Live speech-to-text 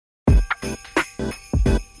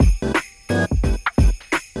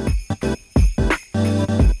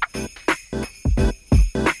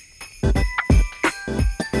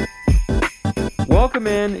Welcome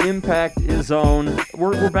in, Impact is on.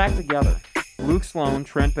 We're back together. Luke Sloan,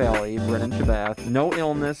 Trent Bailey, Brendan Shabath. No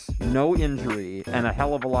illness, no injury, and a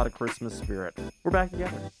hell of a lot of Christmas spirit. We're back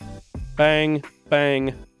together. Bang,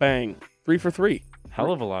 bang, bang. 3 for 3.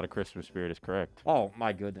 Hell of a lot of Christmas spirit is correct. Oh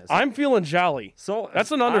my goodness. I'm feeling jolly. So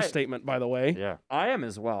That's an understatement, by the way. Yeah. I am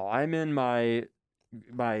as well. I'm in my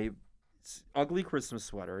ugly Christmas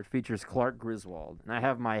sweater. It features Clark Griswold, and I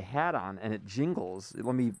have my hat on, and it jingles.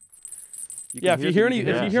 Let me. If you hear any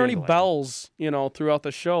jingling. bells, throughout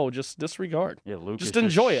the show, just disregard. Yeah, Luke Just is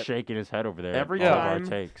enjoy it. shaking his head over there. Every all of time, our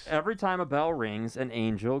takes. every time a bell rings, an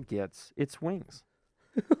angel gets its wings.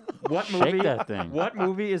 What Shake movie? that thing. What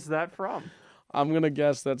movie is that from? I'm gonna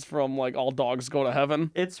guess that's from like All Dogs Go to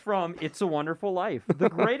Heaven. It's from It's a Wonderful Life, the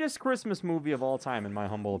greatest Christmas movie of all time, in my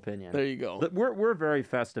humble opinion. There you go. We're very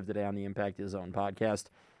festive today on the Impact Is Zone podcast.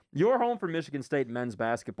 Your home for Michigan State men's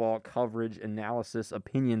basketball coverage, analysis,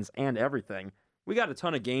 opinions, and everything. We got a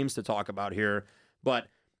ton of games to talk about here, but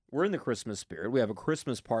we're in the Christmas spirit. We have a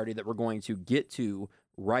Christmas party that we're going to get to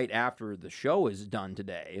right after the show is done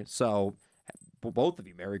today. So, both of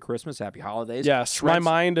you, Merry Christmas, Happy Holidays. Yes, my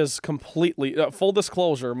mind is completely, full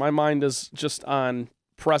disclosure, my mind is just on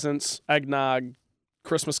presents, eggnog,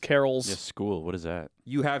 Christmas carols. Yeah, school. What is that?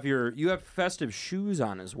 You have festive shoes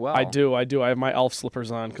on as well. I do. I have my elf slippers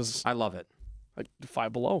on because I love it. like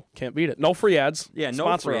Five Below. Can't beat it. No free ads. Yeah, no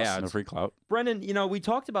Sponsor free us. ads. No free clout. Brendan, we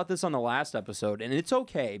talked about this on the last episode, and it's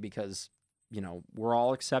okay because, we're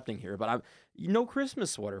all accepting here, but no Christmas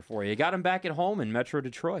sweater for you. Got him back at home in Metro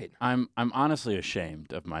Detroit. I'm honestly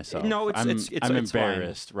ashamed of myself. No, I'm it's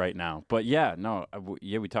embarrassed right now. But yeah, no,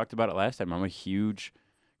 we talked about it last time. I'm a huge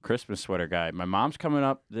Christmas sweater guy. My mom's coming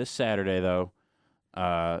up this Saturday though,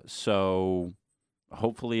 so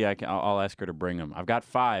hopefully I'll ask her to bring them. I've got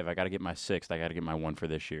 5. I got to get my 6th. I got to get my 1 for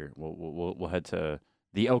this year. We'll head to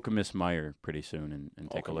the Okemos Meyer pretty soon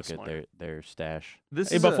and take a look at their stash.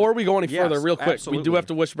 Hey, before we go any further, real quick, absolutely. we do have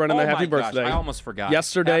to wish Brendan a happy birthday. I almost forgot.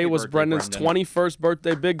 Yesterday Happy was birthday, Brendan's Brendan. 21st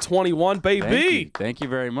birthday, big 21, baby. Thank you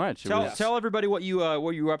very much. Tell everybody what you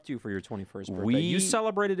were up to for your 21st birthday. You We-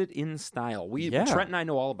 celebrated it in style. Yeah. Trent and I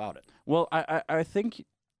know all about it. Well, I think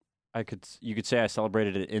you could say I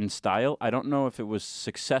celebrated it in style. I don't know if it was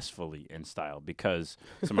successfully in style because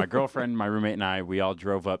my girlfriend, my roommate, and I, we all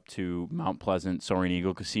drove up to Mount Pleasant Soaring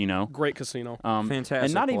Eagle Casino. Great casino. Fantastic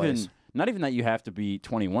And not place. even that you have to be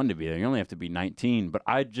 21 to be there. You only have to be 19. But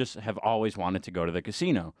I just have always wanted to go to the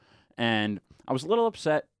casino, and I was a little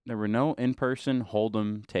upset. There were no in-person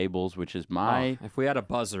Hold'em tables, which is my If we had a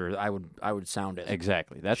buzzer, I would sound it.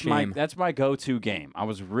 exactly. That's Shame. my go-to game. I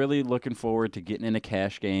was really looking forward to getting in a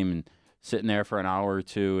cash game and sitting there for an hour or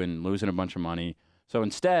two and losing a bunch of money. So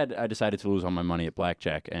instead, I decided to lose all my money at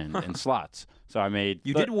blackjack and slots. So I made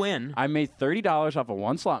You did win. I made $30 off of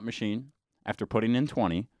one slot machine after putting in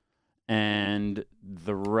 20, and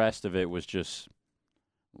the rest of it was just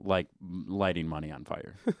like lighting money on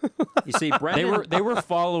fire. You see, Brendan. They were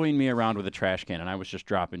following me around with a trash can, and I was just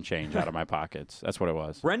dropping change out of my pockets. That's what it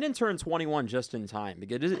was. Brendan turned 21 just in time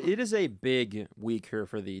because it is a big week here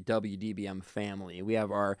for the WDBM family. We have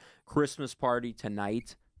our Christmas party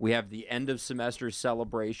tonight. We have the end of semester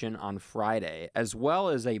celebration on Friday, as well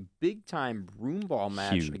as a big-time broomball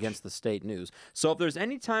match Huge. against the State News. So if there's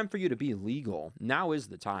any time for you to be legal, now is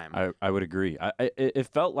the time. I would agree. It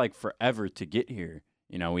felt like forever to get here.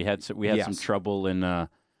 We had some Yes. trouble in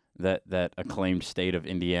that acclaimed state of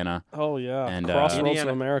Indiana. Oh, yeah. And, Crossroads Indiana-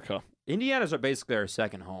 of America. Indiana's are basically our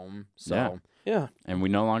second home. So Yeah. And we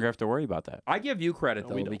no longer have to worry about that. I give you credit,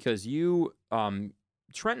 No, we though, don't. because you,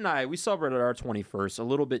 Trent and I, we celebrated our 21st a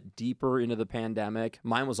little bit deeper into the pandemic.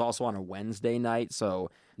 Mine was also on a Wednesday night, so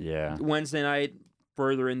Yeah. Wednesday night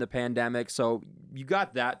further in the pandemic. So you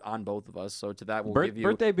got that on both of us. So to that, we'll give you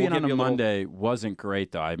Birthday being we'll on give a you little- Monday wasn't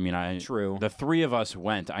great, though. I mean, True. the 3 of us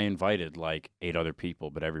went. I invited like 8 other people,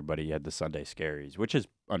 but everybody had the Sunday scaries, which is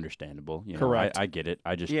understandable. Correct. I get it.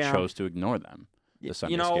 I just Yeah. chose to ignore them. The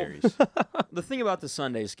Sunday know, scaries. The thing about the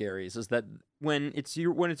Sunday scaries is that when it's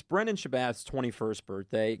Brendan Shabath's 21st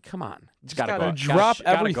birthday, come on, It's just gotta go. Drop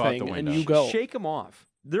gotta go out the everything and window. you go. shake them off.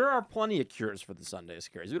 There are plenty of cures for the Sunday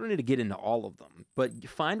scaries. We don't need to get into all of them, but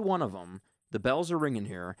find one of them. The bells are ringing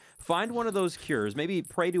here. Find one of those cures. Maybe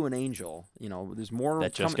pray to an angel. There's more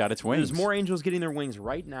That just got its wings. There's more angels getting their wings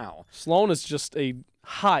right now. Sloan is just a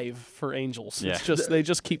hive for Angels. Yeah. It's just they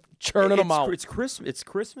just keep churning them out. It's Christmas.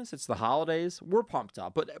 It's the holidays. We're pumped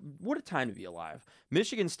up. But what a time to be alive.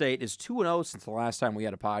 Michigan State is 2-0 since the last time we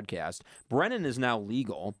had a podcast. Brennan is now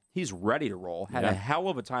legal. He's ready to roll. Had a hell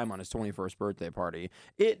of a time on his 21st birthday party.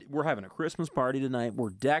 We're having a Christmas party tonight. We're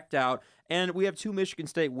decked out. And we have 2 Michigan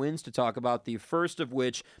State wins to talk about, the first of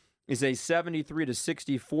which is a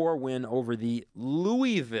 73-64 win over the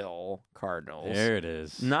Louisville Cardinals. There it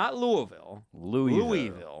is. Not Louisville.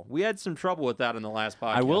 Louisville. We had some trouble with that in the last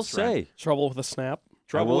podcast. I will Trent. say, Trouble with a snap.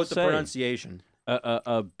 Trouble will with the say- pronunciation.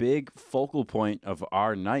 a big focal point of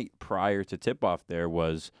our night prior to tip-off there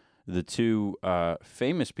was the 2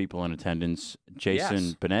 famous people in attendance, Jason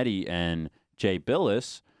Yes. Benetti and Jay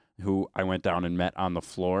Billis, who I went down and met on the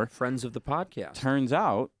floor. Friends of the podcast. Turns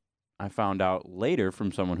out, I found out later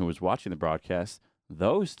from someone who was watching the broadcast,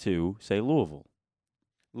 those 2 say Louisville.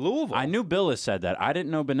 Louisville. I knew Billis said that. I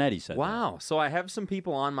didn't know Benetti said that. Wow. So I have some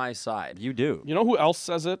people on my side. You do. You know who else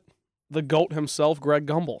says it? The GOAT himself, Greg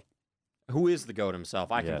Gumbel. Who is the GOAT himself?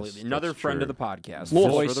 I Yes, completely. Another that's friend true. of the podcast. Louisville. For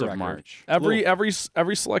Voice the of record. March.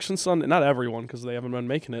 Every selection Sunday, not everyone because they haven't been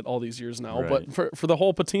making it all these years now, Right. but for the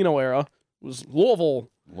whole Patino era, it was Louisville.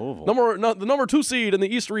 Louisville. The number 2 seed in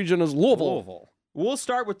the East region is Louisville. We'll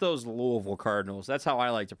start with those Louisville Cardinals. That's how I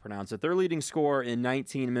like to pronounce it. Their leading scorer in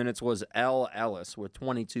 19 minutes was L. Ellis with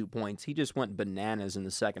 22 points. He just went bananas in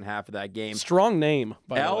the second half of that game. Strong name,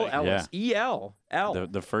 by the L. way. Ellis. E-L. L.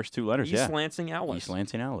 The first 2 letters, East yeah. Lansing Ellis. East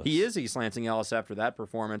Lansing Ellis. He is East Lansing Ellis after that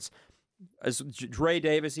performance. As Dre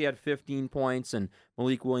Davis, he had 15 points, and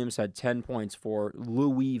Malik Williams had 10 points for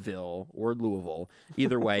Louisville or Louisville.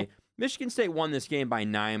 Either way, Michigan State won this game by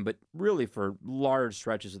 9, but really for large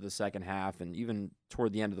stretches of the second half and even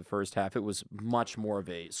toward the end of the first half, it was much more of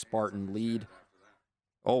a Spartan lead.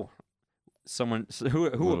 Oh, someone who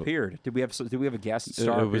Little- appeared? Did we have a guest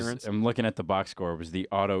star It was, appearance? I'm looking at the box score. It was the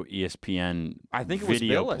Auto ESPN I think it was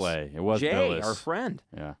video Billis. play. It was Jay, Billis. our friend.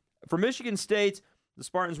 Yeah. For Michigan State, the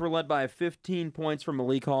Spartans were led by 15 points from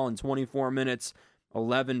Malik Hall in 24 minutes,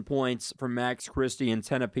 11 points from Max Christie, and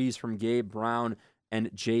 10 apiece from Gabe Brown and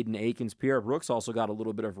Jaden Akins. Pierre Brooks also got a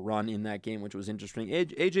little bit of a run in that game, which was interesting.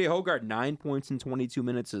 A.J. Hogarth, 9 points in 22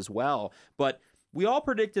 minutes as well. But we all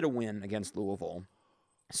predicted a win against Louisville.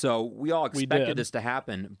 So we all expected did. this to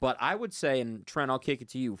happen. But I would say, and Trent, I'll kick it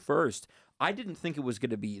to you first, I didn't think it was going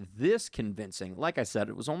to be this convincing. Like I said,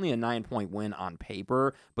 it was only a 9-point win on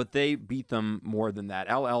paper, but they beat them more than that.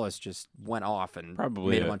 L. Ellis just went off and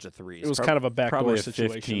Probably made a a- bunch of threes. It was kind of a backdoor Probably a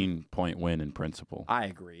situation. 15-point win in principle. I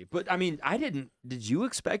agree. But, I mean, did you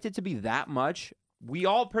expect it to be that much? We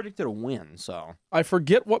all predicted a win, so I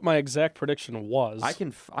forget what my exact prediction was. I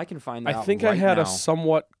can find out I think right I had now. a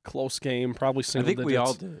somewhat close game, probably I single think digits. we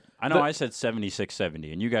all did. I know The- I said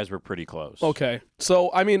 76-70, and you guys were pretty close. Okay.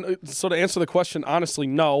 So, I mean, so to answer the question, honestly,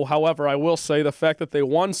 no. However, I will say the fact that they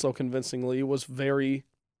won so convincingly was very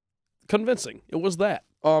convincing. It was that.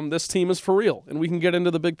 This team is for real, and we can get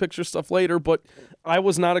into the big picture stuff later, but I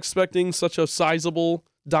was not expecting such a sizable,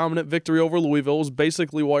 dominant victory over Louisville. It was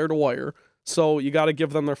basically wire to wire. So you got to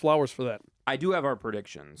give them their flowers for that. I do have our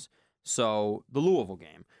predictions. So the Louisville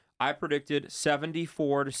game, I predicted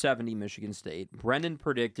 74-70 Michigan State. Brendan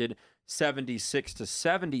predicted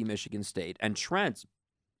 76-70 Michigan State, and Trent,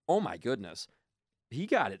 oh my goodness, he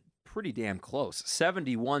got it pretty damn close.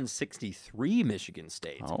 71-63 Michigan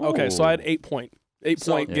State. Oh. Okay, so I had 8 point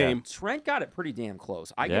So, Yeah. game. Trent got it pretty damn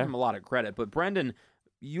close. I Yeah. give him a lot of credit, but Brendan,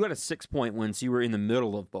 you had a 6-point win, so you were in the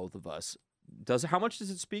middle of both of us. How much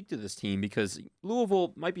does it speak to this team? Because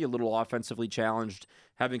Louisville might be a little offensively challenged,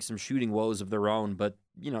 having some shooting woes of their own, but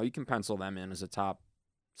you can pencil them in as a top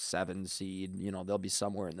 7 seed. They'll be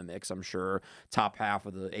somewhere in the mix, I'm sure. Top half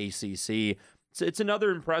of the ACC. It's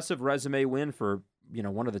another impressive resume win for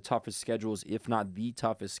one of the toughest schedules, if not the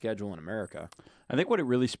toughest schedule in America. I think what it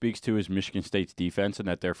really speaks to is Michigan State's defense and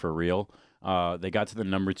that they're for real. They got to the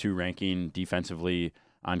number 2 ranking defensively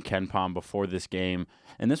on KenPom before this game.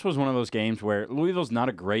 And this was one of those games where Louisville's not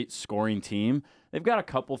a great scoring team. They've got a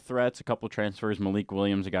couple threats, a couple transfers. Malik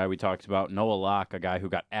Williams, a guy we talked about. Noah Locke, a guy who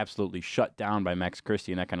got absolutely shut down by Max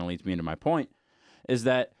Christie. And that kind of leads me into my point, is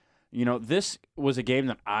that, this was a game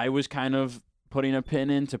that I was kind of putting a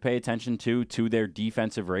pin in to pay attention to their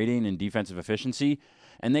defensive rating and defensive efficiency.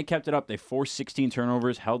 And they kept it up. They forced 16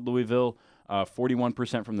 turnovers, held Louisville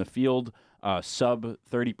 41% from the field, sub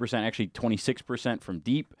 30%, actually 26% from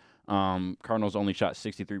deep. Cardinals only shot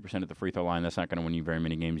 63% at the free throw line. That's not going to win you very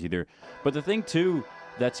many games either. But the thing, too,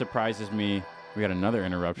 that surprises me We got another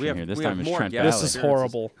interruption here. This we have time it's more Trent guest Ballard. This is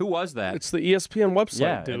horrible. Who was that? It's the ESPN website,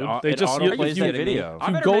 Yeah, dude. it autoplays that video. I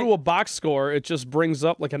You better go make- to a box score, it just brings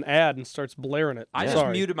up like an ad and starts blaring it. I just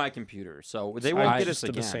Sorry. muted my computer, so they I won't get just us did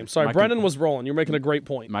again. the same. Sorry, My Brendan was rolling. You're making a great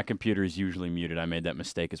point. My computer is usually muted. I made that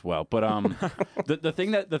mistake as well. But the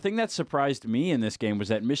thing that surprised me in this game was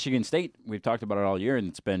that Michigan State, we've talked about it all year, and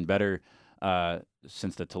it's been better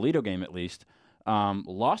since the Toledo game at least.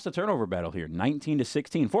 Lost the turnover battle here,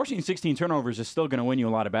 19-16. Forcing 16 turnovers is still going to win you a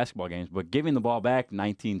lot of basketball games, but giving the ball back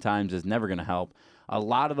 19 times is never going to help. A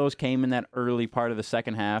lot of those came in that early part of the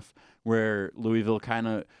second half where Louisville kind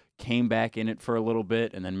of came back in it for a little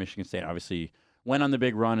bit, and then Michigan State obviously went on the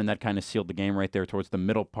big run, and that kind of sealed the game right there towards the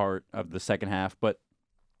middle part of the second half. But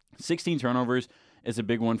 16 turnovers is a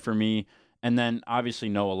big one for me. And then obviously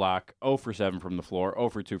Noah Locke, 0 for 7 from the floor, 0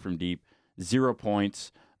 for 2 from deep, 0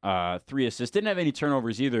 points. 3 assists. Didn't have any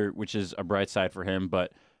turnovers either, which is a bright side for him.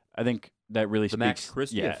 But I think that really The speaks Max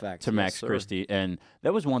Christie effect. to Yes, Max sir. Christie. And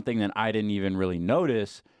that was one thing that I didn't even really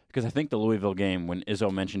notice because I think the Louisville game, when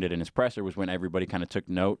Izzo mentioned it in his presser, was when everybody kind of took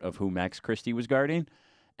note of who Max Christie was guarding.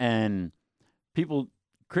 And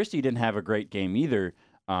Christie didn't have a great game either.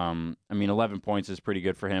 I mean, 11 points is pretty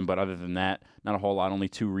good for him, but other than that, not a whole lot. Only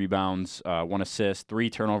 2 rebounds, 1 assist, 3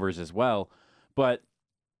 turnovers as well. But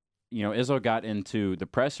Izzo got into the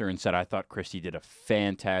presser and said, I thought Christie did a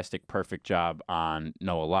fantastic, perfect job on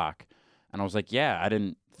Noah Locke. And I was like, yeah, I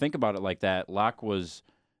didn't think about it like that. Locke was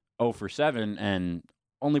 0 for 7 and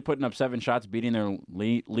only putting up 7 shots, beating their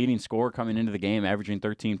leading scorer coming into the game, averaging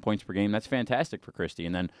 13 points per game. That's fantastic for Christie.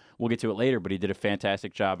 And then we'll get to it later, but he did a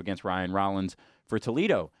fantastic job against Ryan Rollins for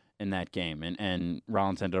Toledo in that game. And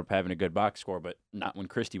Rollins ended up having a good box score, but not when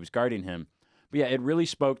Christie was guarding him. But yeah, it really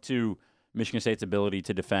spoke to Michigan State's ability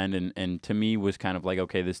to defend, and to me was kind of like,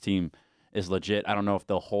 okay, this team is legit. I don't know if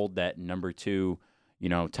they'll hold that number 2,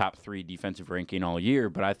 top 3 defensive ranking all year,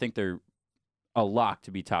 but I think they're a lock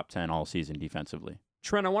to be top 10 all season defensively.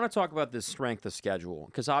 Trent, I want to talk about this strength of schedule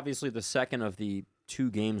because obviously the second of the 2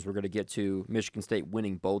 games we're going to get to, Michigan State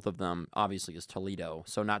winning both of them, obviously is Toledo,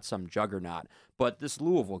 so not some juggernaut, but this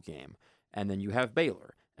Louisville game, and then you have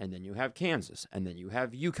Baylor, and then you have Kansas, and then you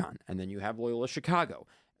have UConn, and then you have Loyola Chicago.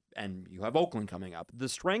 And you have Oakland coming up. The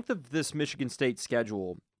strength of this Michigan State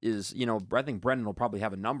schedule is, I think Brendan will probably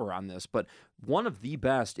have a number on this, but one of the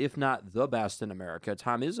best, if not the best in America.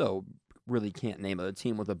 Tom Izzo really can't name a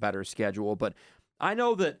team with a better schedule, but I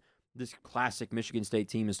know that this classic Michigan State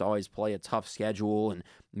team is to always play a tough schedule and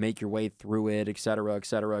make your way through it, et cetera, et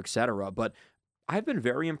cetera, et cetera. But I've been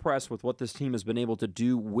very impressed with what this team has been able to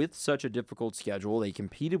do with such a difficult schedule. They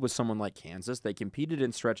competed with someone like Kansas. They competed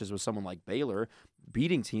in stretches with someone like Baylor,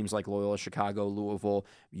 beating teams like Loyola Chicago, Louisville,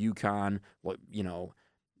 UConn,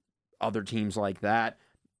 other teams like that.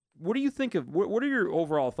 What do you think of, what are your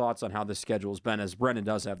overall thoughts on how this schedule has been, as Brendan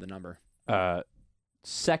does have the number?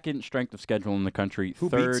 Second strength of schedule in the country, Who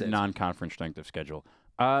beats third it? non-conference strength of schedule.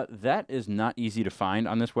 That is not easy to find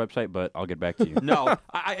on this website, but I'll get back to you. No,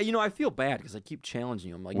 I feel bad because I keep challenging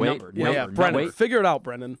you. I'm like, Wait, Brendan, wait. figure it out,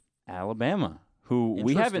 Brendan. Alabama, who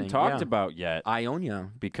we haven't Interesting, talked yeah. about yet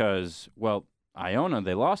Ionia. because, well, Iona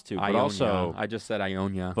they lost to, but Ionia. also I just said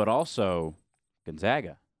Ionia. but also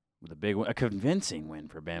Gonzaga with a convincing win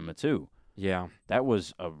for Bama too. Yeah. That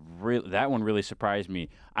was that one really surprised me.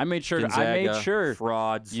 I made sure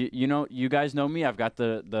frauds. You guys know me. I've got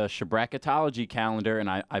the Shabracketology calendar, and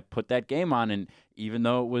I put that game on. And even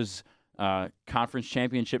though it was conference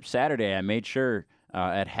championship Saturday, I made sure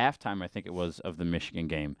at halftime, I think it was, of the Michigan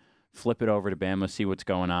game, flip it over to Bama, see what's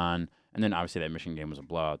going on. And then obviously that Michigan game was a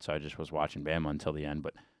blowout, so I just was watching Bama until the end.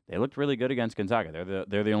 But they looked really good against Gonzaga.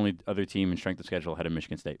 They're the only other team in strength of schedule ahead of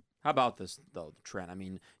Michigan State. How about this, though, Trent? I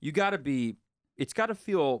mean, it's got to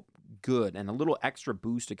feel good and a little extra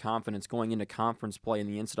boost of confidence going into conference play in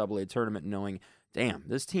the NCAA tournament, knowing, damn,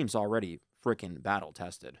 this team's already freaking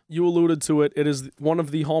battle-tested. You alluded to it. It is one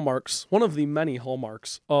of the many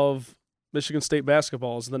hallmarks of Michigan State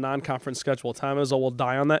basketball is the non-conference schedule. Tom Izzo will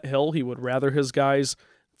die on that hill. He would rather his guys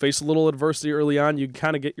face a little adversity early on. You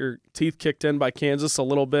kind of get your teeth kicked in by Kansas a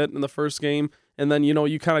little bit in the first game, and then,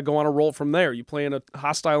 you kind of go on a roll from there. You play in a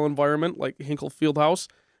hostile environment like Hinkle Fieldhouse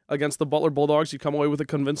against the Butler Bulldogs. You come away with a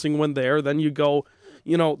convincing win there. Then you go,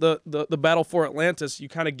 the battle for Atlantis, you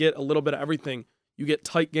kind of get a little bit of everything. You get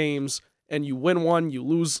tight games, and you win one, you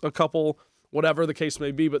lose a couple, whatever the case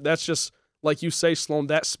may be. But that's just, like you say, Sloan,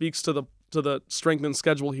 that speaks to the strengthened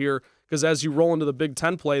schedule here, because as you roll into the Big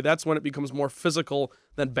Ten play, that's when it becomes more physical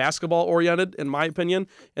than basketball-oriented, in my opinion.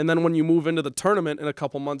 And then when you move into the tournament in a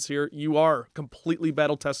couple months here, you are completely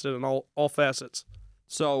battle-tested in all facets.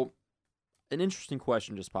 So, an interesting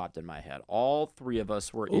question just popped in my head. All 3 of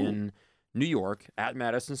us were in New York at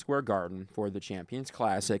Madison Square Garden for the Champions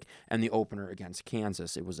Classic and the opener against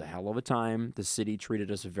Kansas. It was a hell of a time. The city treated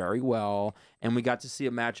us very well, and we got to see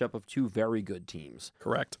a matchup of two very good teams.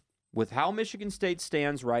 Correct. With how Michigan State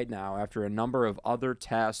stands right now, after a number of other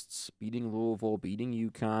tests, beating Louisville, beating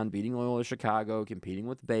UConn, beating Loyola Chicago, competing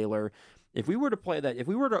with Baylor, if we were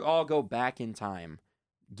to all go back in time,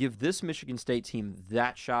 give this Michigan State team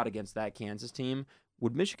that shot against that Kansas team,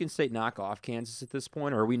 would Michigan State knock off Kansas at this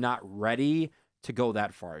point, or are we not ready to go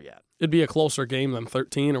that far yet? It'd be a closer game than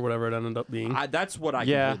 13 or whatever it ended up being. That's what I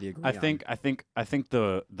completely agree on. I think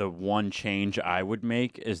the one change I would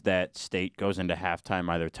make is that State goes into halftime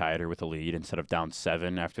either tied or with a lead instead of down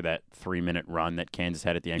 7 after that 3-minute run that Kansas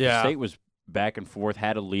had at the end. Yeah. State was back and forth,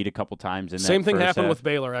 had a lead a couple times. Same thing happened with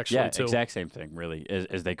Baylor, actually, too. Exact same thing, really,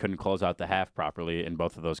 is they couldn't close out the half properly in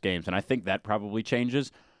both of those games. And I think that probably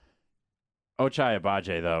changes. Ochai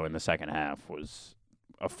Agbaji, though, in the second half was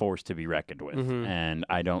a force to be reckoned with. Mhm. And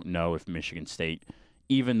I don't know if Michigan State,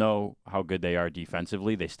 even though how good they are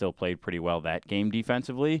defensively, they still played pretty well that game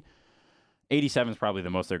defensively. 87 is probably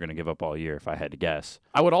the most they're going to give up all year, if I had to guess.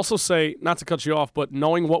 I would also say, not to cut you off, but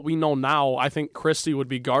knowing what we know now, I think Christie would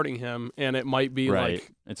be guarding him, and it might be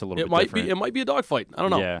like it's a little bit different. It might be a dogfight. I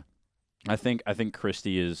don't know. Yeah, I think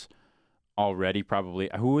Christie is already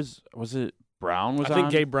probably who was it? Brown was I think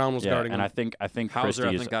on? Gabe Brown was guarding and him. I think Hauser,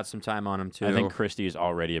 Christie got some time on him, too. I think Christie is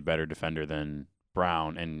already a better defender than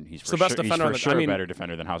Brown, and he's the best defender. He's for sure a better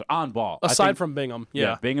defender than Hauser on ball. Aside from Bingham,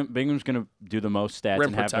 yeah. Bingham's going to do the most stats Rim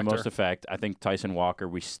and have the protector. most effect. I think Tyson Walker,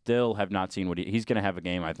 we still have not seen what he's going to have a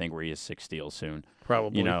game. I think where he has 6 steals soon.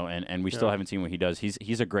 Probably. And we still haven't seen what he does.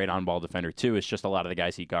 He's a great on-ball defender too. It's just a lot of the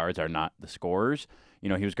guys he guards are not the scorers. He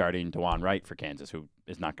was guarding DeJuan Wright for Kansas, who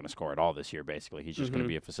is not going to score at all this year. Basically, he's just going to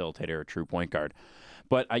be a facilitator, a true point guard.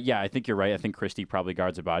 But I think you're right. I think Christie probably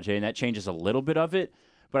guards Agbaji, and that changes a little bit of it.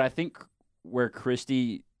 But I think where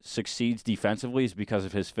Christie succeeds defensively is because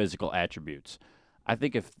of his physical attributes. I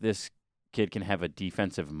think if this kid can have a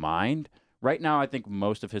defensive mind, right now I think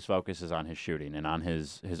most of his focus is on his shooting and on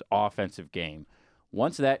his offensive game.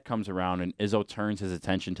 Once that comes around and Izzo turns his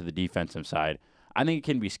attention to the defensive side, I think it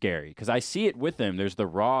can be scary because I see it with him. There's the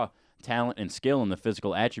raw talent and skill and the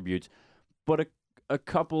physical attributes, but a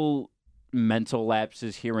couple mental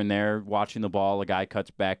lapses here and there, watching the ball, a guy cuts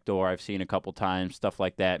backdoor, I've seen a couple times, stuff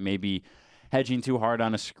like that, maybe hedging too hard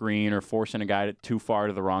on a screen or forcing a guy too far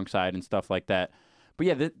to the wrong side and stuff like that. But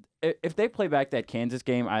yeah, if they play back that Kansas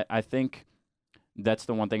game, I think that's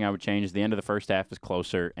the one thing I would change. Is the end of the first half is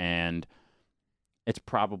closer, and it's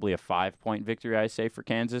probably a 5-point victory, I say, for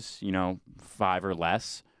Kansas. 5 or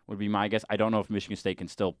less would be my guess. I don't know if Michigan State can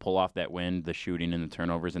still pull off that win. The shooting and the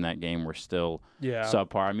turnovers in that game were still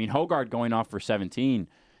subpar. I mean, Hogard going off for 17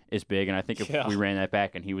 is big, and I think if we ran that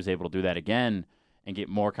back and he was able to do that again and get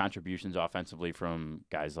more contributions offensively from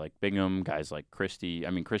guys like Bingham, guys like Christie.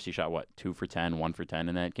 I mean, Christie shot, 2 for 10, 1 for 10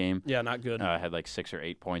 in that game? Yeah, not good. Had like 6 or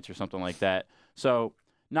 8 points or something like that. So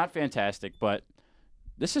not fantastic, but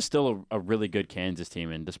this is still a really good Kansas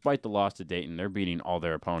team. And despite the loss to Dayton, they're beating all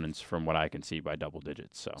their opponents from what I can see by double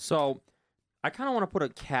digits. So I kind of want to put a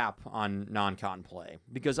cap on non-con play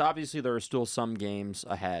because obviously there are still some games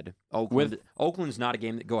ahead. Oakland's not a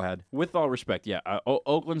game that... Go ahead. With all respect, yeah.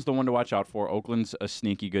 Oakland's the one to watch out for. Oakland's a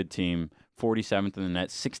sneaky good team, 47th in the net,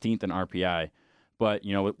 16th in RPI. But,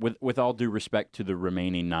 with all due respect to the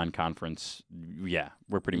remaining non-conference, yeah,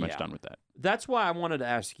 we're pretty much done with that. That's why I wanted to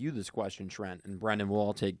ask you this question, Trent, and Brendan, we'll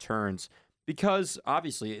all take turns. Because,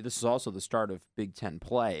 obviously, this is also the start of Big Ten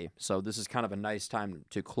play, so this is kind of a nice time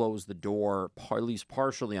to close the door, at least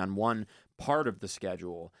partially, on one part of the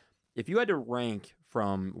schedule. If you had to rank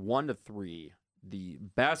from 1 to 3 the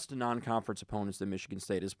best non-conference opponents that Michigan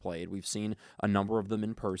State has played, we've seen a number of them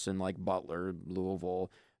in person, like Butler,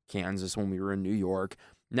 Louisville, Kansas when we were in New York.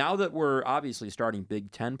 Now that we're obviously starting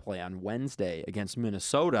Big Ten play on Wednesday against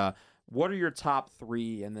Minnesota, what are your top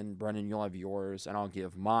 3? And then, Brendan, you'll have yours, and I'll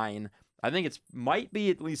give mine. I think it might be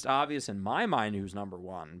at least obvious in my mind who's number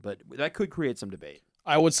 1, but that could create some debate.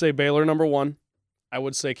 I would say Baylor number 1. I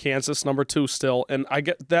would say Kansas number 2 still. And I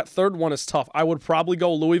get that third one is tough. I would probably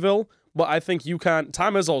go Louisville, but I think UConn,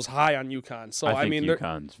 Tom Izzo's high on UConn. So I think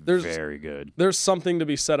UConn's very good. There's something to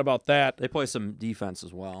be said about that. They play some defense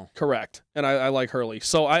as well. Correct. And I like Hurley.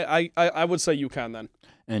 So I would say UConn then.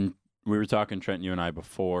 And we were talking, Trent, you and I,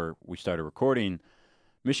 before we started recording.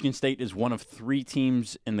 Michigan State is one of 3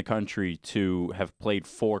 teams in the country to have played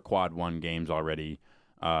 4 quad 1 games already.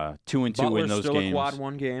 2-2 Butler's in those still games. A quad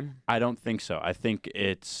 1 game? I don't think so. I think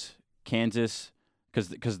it's Kansas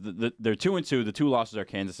because they're 2-2. The 2 losses are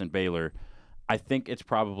Kansas and Baylor. I think it's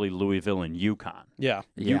probably Louisville and UConn. Yeah.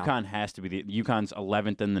 UConn has to be UConn's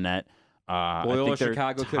 11th in the net. I Loyola think they're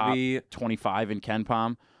Chicago could top be 25 in Ken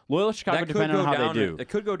Palm. Loyola Chicago, that could depending go on how down. they do. It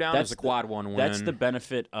could go down That's as a quad one win. That's the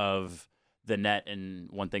benefit of the net, and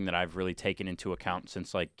one thing that I've really taken into account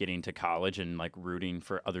since like getting to college and like rooting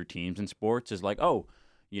for other teams in sports is like, oh,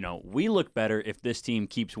 we look better if this team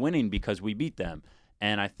keeps winning because we beat them.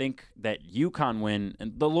 And I think that UConn win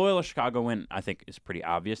and the Loyola Chicago win, I think is pretty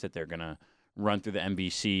obvious that they're gonna run through the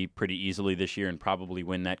MVC pretty easily this year and probably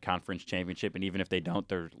win that conference championship. And even if they don't,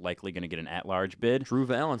 they're likely going to get an at-large bid. Drew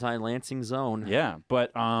Valentine, Lansing zone. Yeah,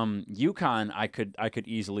 but UConn, I could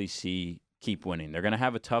easily see keep winning. They're going to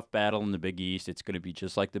have a tough battle in the Big East. It's going to be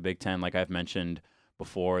just like the Big Ten, like I've mentioned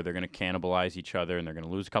before. They're going to cannibalize each other, and they're going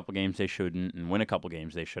to lose a couple games they shouldn't and win a couple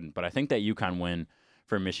games they shouldn't. But I think that UConn win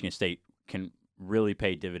for Michigan State can really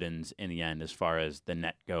pay dividends in the end as far as the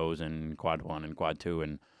net goes and quad 1 and quad 2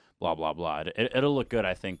 and blah, blah, blah. It'll look good,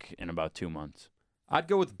 I think, in about 2 months. I'd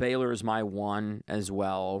go with Baylor as my 1 as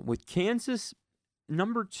well. With Kansas,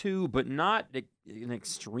 number 2, but not an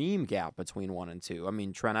extreme gap between 1 and 2. I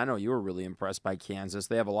mean, Trent, I know you were really impressed by Kansas.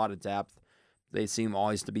 They have a lot of depth. They seem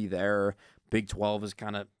always to be there. Big 12 is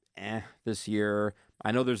kind of this year.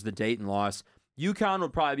 I know there's the Dayton loss. UConn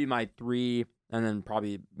would probably be my 3, and then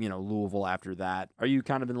probably, Louisville after that. Are you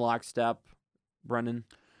kind of in lockstep, Brendan?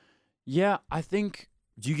 Yeah, I think...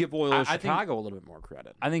 Do you give Loyola Chicago a little bit more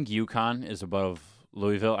credit? I think UConn is above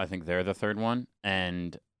Louisville. I think they're the third one,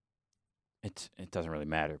 and it doesn't really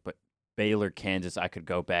matter. But Baylor, Kansas, I could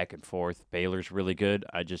go back and forth. Baylor's really good.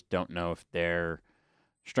 I just don't know if their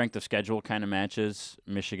strength of schedule kind of matches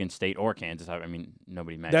Michigan State or Kansas. I mean,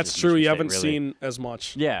 nobody matches. That's true. Michigan You State, haven't really. seen as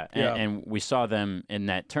much. Yeah, and we saw them in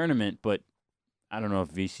that tournament, but I don't know if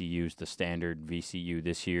VCU's the standard VCU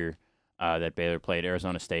this year that Baylor played.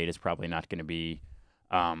 Arizona State is probably not going to be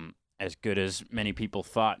as good as many people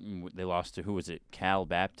thought. They lost to, who was it, Cal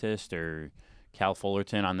Baptist or Cal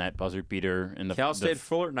Fullerton on that buzzer beater in the Cal State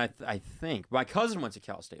Fullerton, I think. My cousin went to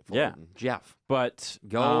Cal State Fullerton. Yeah. Jeff. But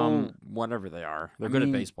whatever they are. They're good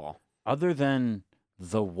at baseball. Other than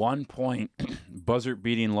the 1 point buzzer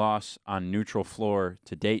beating loss on neutral floor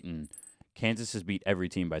to Dayton, Kansas has beat every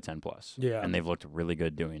team by 10 plus. Yeah. And they've looked really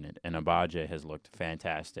good doing it. And Abaje has looked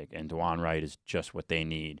fantastic. And DeJuan Wright is just what they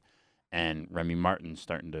need. And Remy Martin's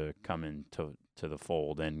starting to come into the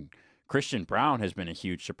fold. And Christian Brown has been a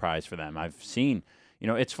huge surprise for them. I've seen,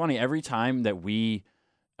 it's funny, every time that we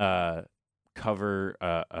cover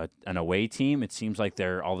an away team, it seems like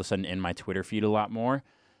they're all of a sudden in my Twitter feed a lot more.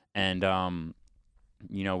 And,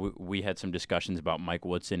 we had some discussions about Mike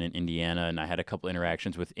Woodson in Indiana, and I had a couple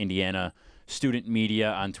interactions with Indiana student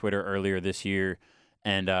media on Twitter earlier this year.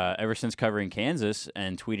 And ever since covering Kansas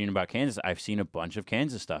and tweeting about Kansas, I've seen a bunch of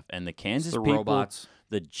Kansas stuff. And the Kansas people, robots.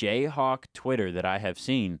 The Jayhawk Twitter that I have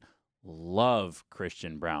seen, love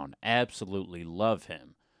Christian Brown. Absolutely love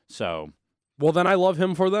him. So, well, then I love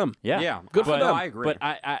him for them. yeah, good for them. I agree. But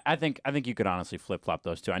I think you could honestly flip flop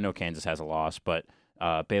those two. I know Kansas has a loss, but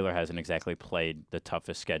Baylor hasn't exactly played the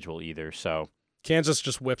toughest schedule either. So Kansas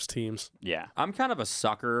just whips teams. yeah, I'm kind of a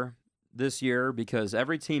sucker this year because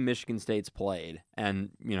every team Michigan State's played, and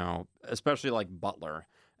especially like Butler.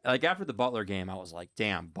 Like after the Butler game, I was like,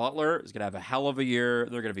 damn, Butler is gonna have a hell of a year.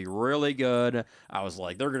 They're gonna be really good. I was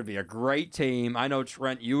like, they're gonna be a great team. I know,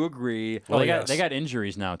 Trent, you agree. well, yes. they got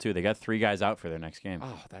injuries now too. They got 3 guys out for their next game.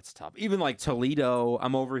 Oh, that's tough. Even like Toledo,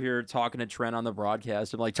 I'm over here talking to Trent on the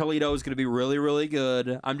broadcast. I'm like, Toledo is gonna be really, really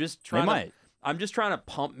good. I'm just trying to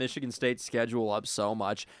pump Michigan State's schedule up so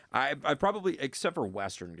much. I probably, except for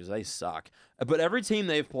Western, because they suck. But every team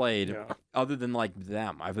they've played, other than like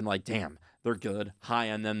them, I've been like, damn, they're good. High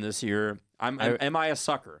on them this year. Am I a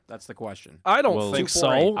sucker? That's the question. I don't Well, think 2-4-8,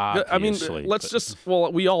 so. I mean, obviously, let's but- just.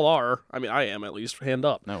 Well, we all are. I mean, I am at least. Hand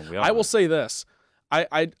up. No, we all I will are. say this.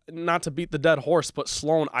 I not to beat the dead horse, but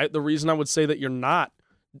Sloan. The reason I would say that you're not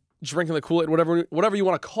drinking the Kool-Aid, whatever you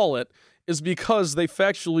want to call it, is because they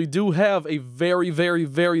factually do have a very, very,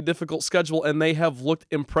 very difficult schedule, and they have looked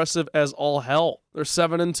impressive as all hell. They're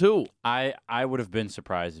 7-2. I would have been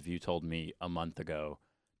surprised if you told me a month ago,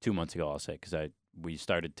 2 months ago, I'll say, because we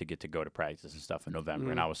started to get to go to practice and stuff in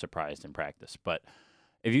November, and I was surprised in practice. But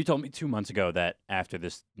if you told me 2 months ago that after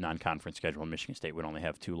this non-conference schedule, Michigan State would only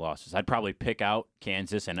have 2 losses, I'd probably pick out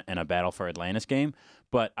Kansas and a battle for Atlantis game,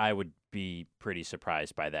 but I would be pretty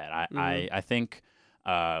surprised by that. I think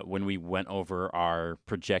when we went over our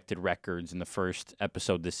projected records in the first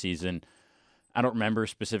episode this season, I don't remember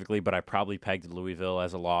specifically, but I probably pegged Louisville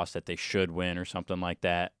as a loss that they should win or something like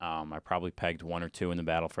that. I probably pegged 1 or 2 in the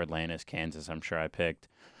battle for Atlantis. Kansas, I'm sure I picked.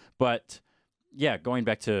 But, yeah, going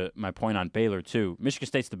back to my point on Baylor, too, Michigan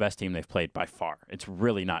State's the best team they've played by far. It's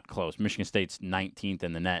really not close. Michigan State's 19th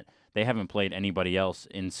in the net. They haven't played anybody else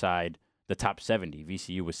inside the top 70.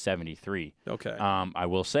 VCU was 73. Okay. I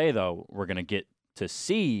will say, though, we're going to get to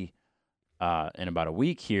see in about a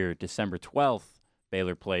week here, December 12th,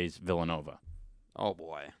 Baylor plays Villanova. Oh,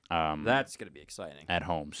 boy. Um, That's going to be exciting. at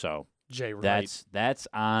home. So Jay Wright. that's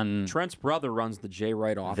on Trent's brother runs the Jay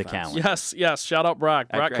Wright offense. calendar. Yes. Shout out Brock.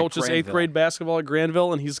 At- Brock at coaches 8th Granville. grade basketball at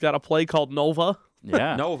Granville, and he's got a play called Nova.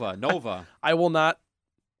 Yeah. Nova. I will not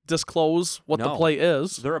disclose what the No. play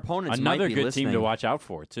is. Their opponents Another might be good listening. team to watch out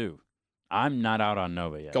for, too. I'm not out on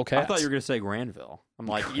Nova yet. Go I Cats. thought you were going to say Granville. I'm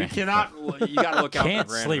like, you Granville. cannot. You got to look out Can't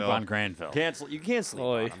for Granville. sleep on Granville. You can't sleep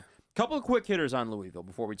Oy. on them. Couple of quick hitters on Louisville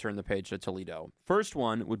before we turn the page to Toledo. First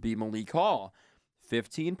one would be Malik Hall,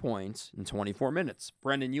 15 points in 24 minutes.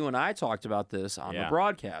 Brendan, you and I talked about this on the Yeah.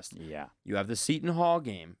 broadcast. Yeah. You have the Seton Hall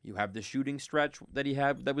game. You have the shooting stretch that he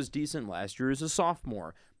had that was decent last year as a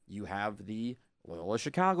sophomore. You have the Loyola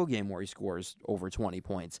Chicago game where he scores over 20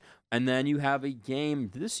 points. And then you have a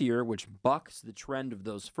game this year which bucks the trend of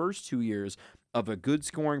those first 2 years of a good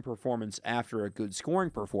scoring performance after a good scoring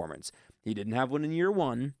performance. He didn't have one in year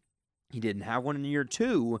one. He didn't have one in year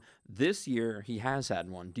two. This year, he has had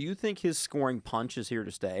one. Do you think his scoring punch is here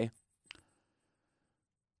to stay?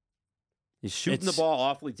 He's shooting the It's- ball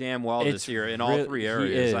awfully damn well this year in all three he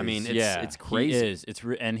areas. I is, mean, yeah, it's crazy. He is.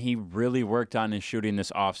 And he really worked on his shooting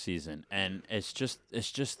this offseason. And it's just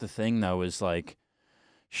the thing though is like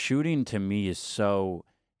shooting to me is so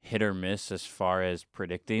hit or miss as far as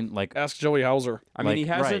predicting. Like Ask Joey Hauser. I mean, he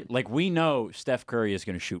hasn't. right. Like we know Steph Curry is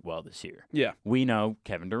going to shoot well this year. Yeah. We know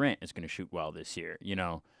Kevin Durant is going to shoot well this year. You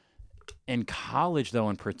know, in college though,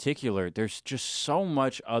 in particular, there's just so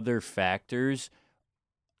much other factors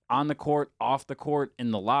on the court, off the court,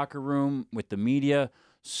 in the locker room, with the media.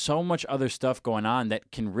 So much other stuff going on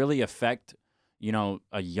that can really affect, you know,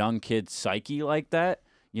 a young kid's psyche like that.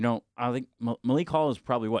 You know, I think Malik Hall is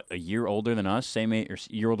probably a year older than us, same age, or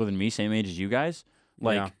a year older than me, same age as you guys.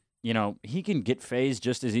 Like, Yeah. you know, he can get phased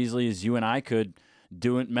just as easily as you and I could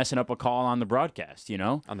messing up a call on the broadcast. You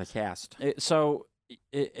know, On the cast. it's so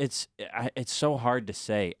hard to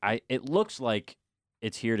say. It looks like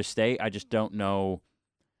it's here to stay. I just don't know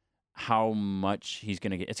how much he's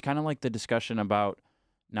going to get. It's kind of like the discussion about.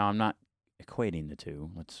 Now, I'm not equating the two.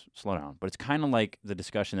 Let's slow down. But it's kind of like the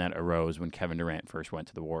discussion that arose when Kevin Durant first went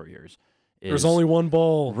to the Warriors. There's only one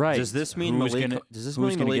ball. right. Does this mean who's Malik? gonna- Does this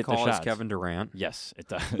who's mean gonna Malik get the Hall is shots? Kevin Durant? Yes, it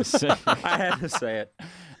does. I had to say it.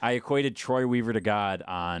 I equated Troy Weaver to God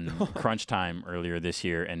on Crunch Time earlier this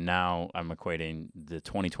year, and now I'm equating the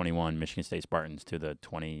 2021 Michigan State Spartans to the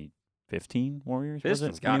 2015 Warriors. Was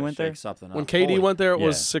Pistons it when got he to went there? shake something up. When KD Holy- went there, it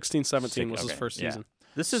was Yeah. 16-17 was his Okay, first yeah. season.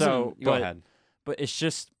 This So, isn't. Go but- ahead. But it's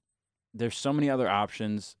just there's so many other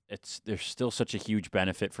options. There's still such a huge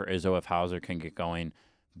benefit for Izzo if Hauser can get going.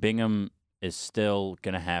 Bingham is still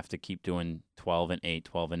going to have to keep doing 12-8,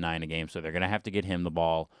 12-9 a game, so they're going to have to get him the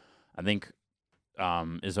ball. I think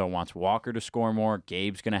Izzo wants Walker to score more.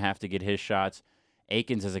 Gabe's going to have to get his shots.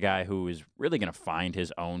 Akins is a guy who is really going to find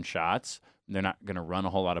his own shots. They're not going to run a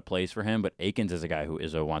whole lot of plays for him, but Akins is a guy who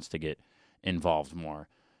Izzo wants to get involved more.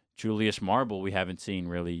 Julius Marble, we haven't seen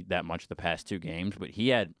really that much the past two games, but he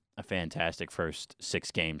had a fantastic first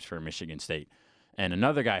 6 games for Michigan State. And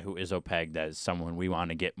another guy who Izzo pegged as someone we want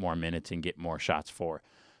to get more minutes and get more shots for.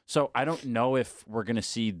 So I don't know if we're going to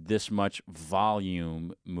see this much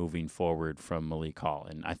volume moving forward from Malik Hall.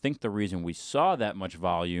 And I think the reason we saw that much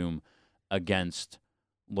volume against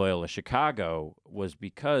Loyola Chicago was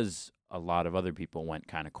because a lot of other people went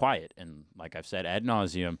kind of quiet. And like I've said ad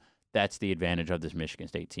nauseum, that's the advantage of this Michigan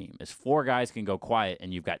State team. Is 4 guys can go quiet,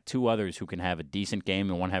 and you've got 2 others who can have a decent game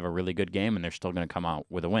and one have a really good game, and they're still going to come out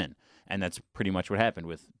with a win. And that's pretty much what happened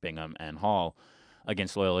with Bingham and Hall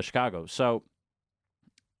against Loyola Chicago. So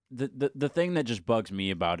the thing that just bugs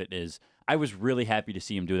me about it is I was really happy to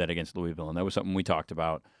see him do that against Louisville, and that was something we talked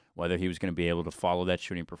about, whether he was going to be able to follow that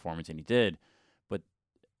shooting performance, and he did. But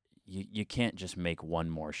you can't just make one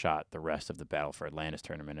more shot the rest of the Battle for Atlantis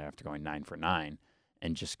tournament after going 9 for 9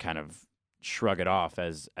 and just kind of shrug it off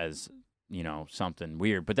as you know, something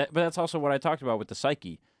weird. But that's also what I talked about with the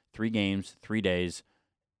psyche. 3 games, 3 days,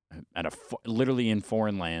 at literally in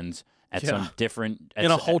foreign lands at some different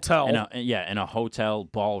In a hotel. in a hotel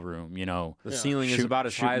ballroom. You know, The ceiling is about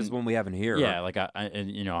as high as shooting- one we have in here. yeah, like a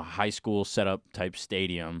high school setup type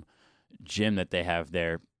stadium gym that they have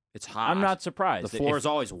there. It's hot. I'm not surprised. The floor If- is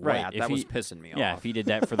always right, wet. if That was he- pissing me Yeah, off. if he did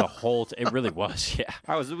that for the whole, it really was. Yeah,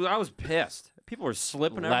 I was pissed. People were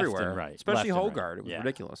slipping Left and everywhere, right, especially left and Hogard. right. It was Yeah.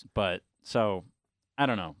 ridiculous. but so I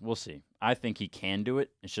don't know. We'll see. I think he can do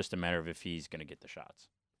it. It's just a matter of if he's going to get the shots.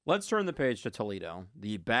 Let's turn the page to Toledo,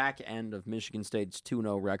 the back end of Michigan State's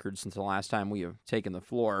 2-0 record since the last time we have taken the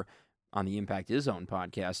floor. on the Impact Is Zone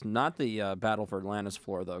podcast. Not the Battle for Atlantis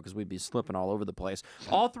floor, though, because we'd be slipping all over the place.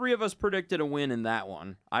 All three of us predicted a win in that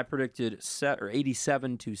one. I predicted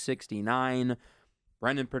 87-69.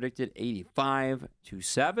 Brendan predicted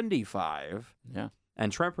 85-75. Yeah.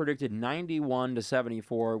 And Trent predicted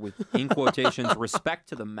 91-74 with, in quotations, respect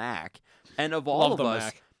to the MAC. And of all Love of the us,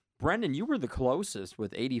 MAC. Brendan, you were the closest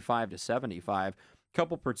with 85-75.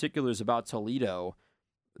 Couple particulars about Toledo.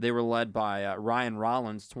 They were led by Ryan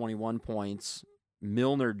Rollins, 21 points.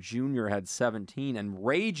 Milner Jr. had 17. And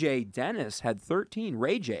Ray J. Dennis had 13.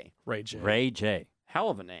 Ray J. Ray J. Ray J. Hell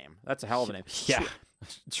of a name. That's a hell of a name. Yeah.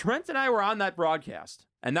 Trent and I were on that broadcast,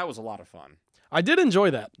 and that was a lot of fun. I did enjoy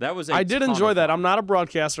that. That was I did ton enjoy of that. fun. I'm not a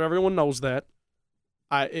broadcaster. Everyone knows that.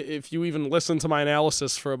 If you even listen to my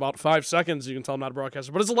analysis for about 5 seconds, you can tell I'm not a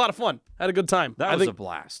broadcaster. But it's a lot of fun. I had a good time. That I was a think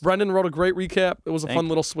blast. Brendan wrote a great recap. It was a Thank fun you.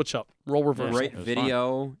 little switch up, role reversal. Great It was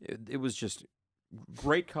video. It was just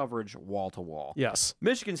great coverage wall to wall. Yes.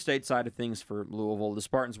 Michigan State side of things for Louisville, the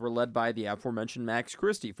Spartans were led by the aforementioned Max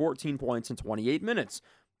Christie, 14 points in 28 minutes.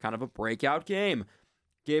 Kind of a breakout game.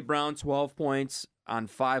 Gabe Brown, 12 points on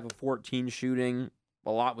 5 of 14 shooting.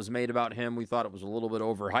 A lot was made about him. We thought it was a little bit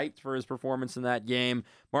overhyped for his performance in that game.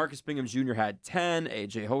 Marcus Bingham Jr. had 10,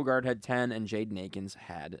 A.J. Hogarth had 10, and Jaden Akins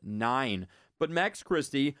had 9. But Max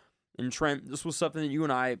Christie and Trent, this was something that you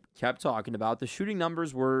and I kept talking about. The shooting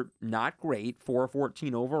numbers were not great, 4 of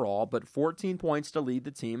 14 overall, but 14 points to lead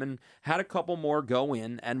the team and had a couple more go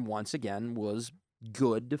in, and once again was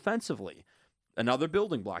good defensively. Another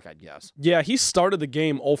building block, I'd guess. Yeah, he started the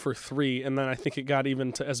game 0 for 3, and then I think it got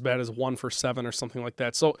even to as bad as 1 for 7 or something like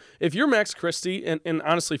that. So if you're Max Christie, and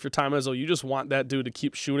honestly, if you're Tom Izzo, you just want that dude to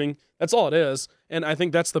keep shooting. That's all it is. And I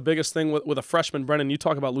think that's the biggest thing with a freshman. Brennan, you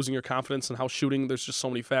talk about losing your confidence and how shooting, there's just so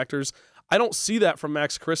many factors. I don't see that from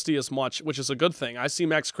Max Christie as much, which is a good thing. I see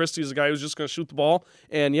Max Christie as a guy who's just going to shoot the ball.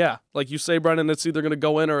 And yeah, like you say, Brennan, it's either going to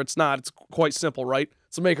go in or it's not. It's quite simple, right?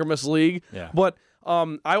 It's a make or miss league. Yeah. But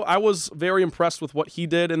I was very impressed with what he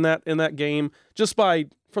did in that game, just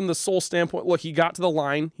from the sole standpoint. Look, he got to the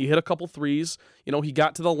line, he hit a couple threes, he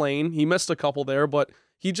got to the lane, he missed a couple there, but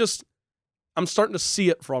I'm starting to see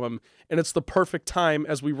it from him, and it's the perfect time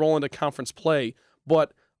as we roll into conference play.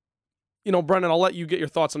 But Brendan, I'll let you get your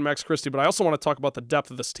thoughts on Max Christie, but I also want to talk about the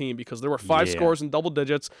depth of this team because there were 5 scores in double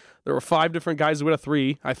digits. There were 5 different guys who had a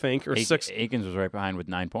 3, I think, or 6. Akins was right behind with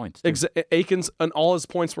 9 points. too. Akins, and all his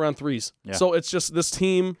points were on threes. Yeah. So it's just this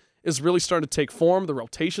team is really starting to take form. The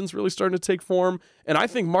rotation's really starting to take form. And I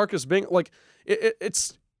think Marcus Bingham,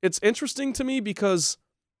 it's interesting to me because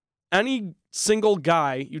any single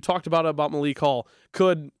guy, you talked about Malik Hall,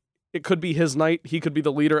 it could be his night. He could be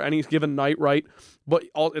the leader any given night, right? But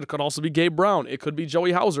it could also be Gabe Brown. It could be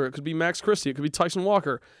Joey Hauser. It could be Max Christie. It could be Tyson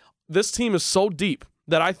Walker. This team is so deep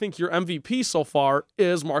that I think your MVP so far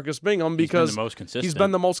is Marcus Bingham because he's been the most consistent. he's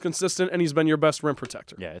been the most consistent and he's been your best rim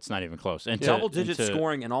protector. Yeah, it's not even close. And Double-digit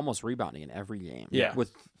scoring and almost rebounding in every game. Yeah.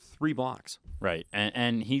 With 3 blocks. Right,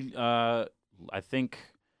 and he, I think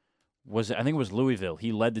it was Louisville.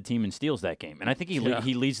 He led the team in steals that game, and I think he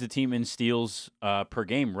leads the team in steals per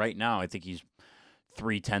game right now. I think he's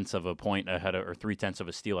 0.3 of a point ahead of, or 0.3 of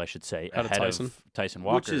a steal, I should say, ahead of Tyson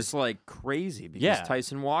Walker, Which is crazy because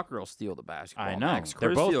Tyson Walker will steal the basketball. I know. Max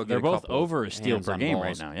They're Christie will both get a couple over a steal hands per on game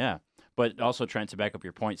balls. right now. Yeah. But also, Trent, to back up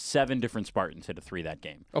your point, 7 different Spartans hit a 3 that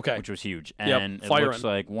game. Okay. Which was huge. Yep, And it firing. looks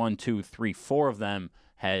like 1, 2, 3, 4 of them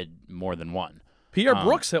had more than 1. Pierre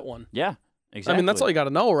Brooks hit one. Yeah, exactly. I mean, that's all you got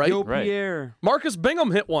to know, right? Yo, Right. Pierre. Marcus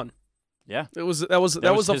Bingham hit one. Yeah. That was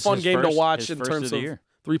a his fun game first- to watch his in first terms the of year.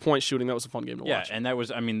 3-point shooting. That was a fun game to Yeah, watch. and that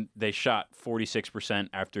was, they shot 46%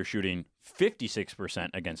 after shooting 56%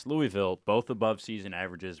 against Louisville, both above season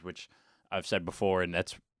averages, which I've said before, and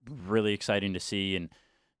that's really exciting to see. And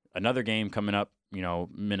another game coming up,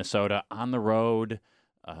 Minnesota on the road,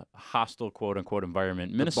 hostile quote-unquote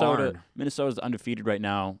environment. Minnesota's undefeated right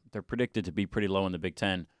now. They're predicted to be pretty low in the Big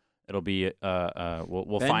Ten. It'll be,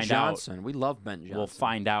 we'll Ben find Johnson. out. We love Ben Johnson. We'll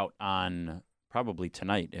find out on probably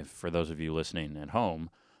tonight, if for those of you listening at home,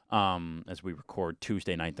 as we record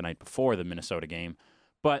Tuesday night, the night before the Minnesota game.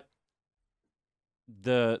 But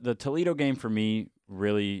the Toledo game for me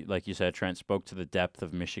really, like you said, Trent, spoke to the depth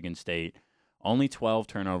of Michigan State. Only 12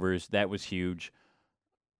 turnovers. That was huge.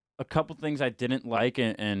 A couple things I didn't like,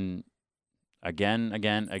 and again,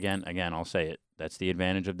 I'll say it. That's the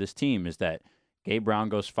advantage of this team is that Gabe Brown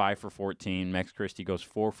goes 5 for 14. Max Christie goes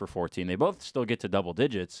 4 for 14. They both still get to double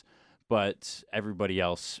digits, but everybody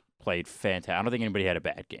else played fantastic. I don't think anybody had a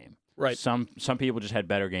bad game. Right. Some people just had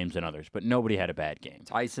better games than others, but nobody had a bad game.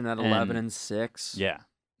 Tyson at 11 and 6. Yeah.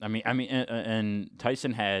 I mean, and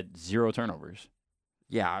Tyson had 0 turnovers.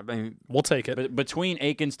 Yeah, I mean, We'll take it. But between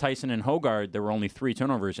Akins, Tyson, and Hogard, there were only 3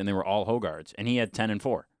 turnovers, and they were all Hogards, and he had 10 and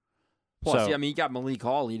 4. plus, So- yeah, I mean, you got Malik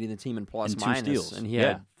Hall leading the team in plus And 2 minus, steals. and he Yeah.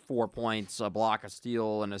 had 4 points, a block, a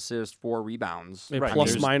steal, an assist, 4 rebounds. A Right. plus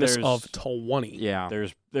There's- minus there's- of 20. Yeah,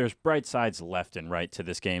 There's bright sides left and right to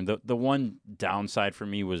this game. The one downside for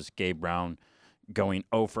me was Gabe Brown going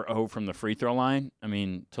 0 for 0 from the free throw line. I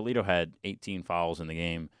mean, Toledo had 18 fouls in the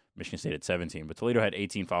game. Michigan State had 17, but Toledo had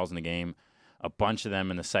 18 fouls in the game. A bunch of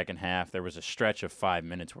them in the second half. There was a stretch of 5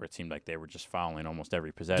 minutes where it seemed like they were just fouling almost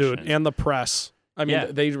every possession. Dude, and the press. I mean, Yeah.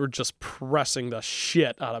 they were just pressing the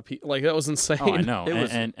shit out of people. Like, that was insane. oh, I know. It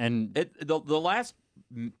was- and the last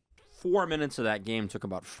 4 minutes of that game took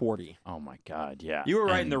about 40. oh my God, yeah. You were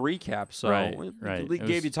right in And the recap, so Right, it right. at least It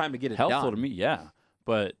gave was you time to get it helpful done. to me, yeah.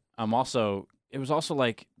 But it was also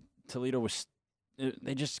like Toledo was.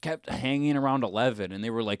 They just kept hanging around 11, and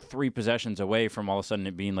they were like 3 possessions away from all of a sudden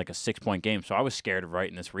it being like a 6-point game. So I was scared of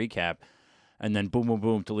writing this recap, and then boom, boom,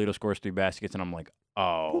 boom, Toledo scores 3 baskets, and I'm like,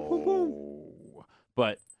 oh.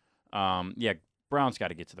 But yeah, Brown's got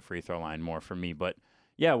to get to the free throw line more for me. But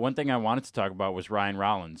yeah, one thing I wanted to talk about was Ryan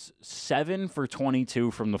Rollins, 7 for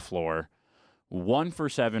 22 from the floor, 1 for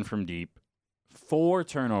 7 from deep, 4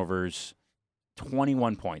 turnovers,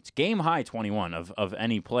 21 points, game high 21 of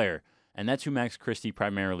any player. And that's who Max Christie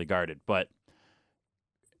primarily guarded. But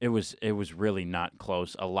it was really not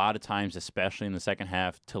close. A lot of times, especially in the second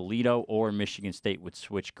half, Toledo or Michigan State would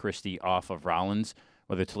switch Christie off of Rollins,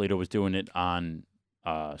 whether Toledo was doing it on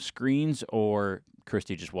screens or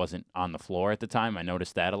Christie just wasn't on the floor at the time. I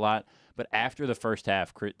noticed that a lot. But after the first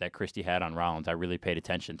half that Christie had on Rollins, I really paid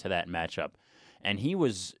attention to that matchup. And he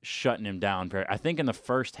was shutting him down. I think in the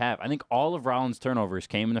first half, I think all of Rollins' turnovers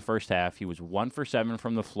came in the first half. He was 1 for 7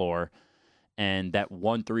 from the floor, and that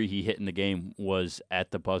 1 3 he hit in the game was at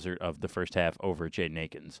the buzzer of the first half over Jaden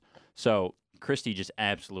Akins. So Christie just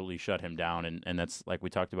absolutely shut him down, and that's like we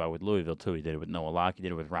talked about with Louisville, too. He did it with Noah Locke. He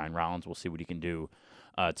did it with Ryan Rollins. We'll see what he can do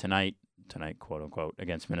tonight, quote-unquote,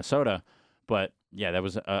 against Minnesota. But, yeah, that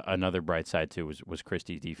was another bright side, too, was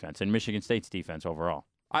Christie's defense and Michigan State's defense overall.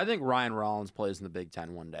 I think Ryan Rollins plays in the Big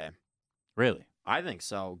Ten one day. Really? I think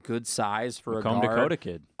so. Good size for a Macomb guard. Dakota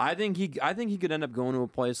kid. I think he could end up going to a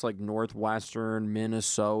place like Northwestern,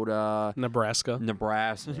 Minnesota, Nebraska.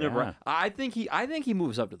 Nebraska. Yeah. I think he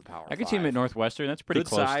moves up to the Power I could Five. see him at Northwestern. That's pretty Good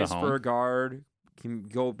close size to home. for a guard. Can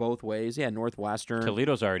go both ways. Yeah, Northwestern,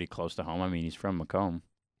 Toledo's already close to home. I mean, he's from Macomb.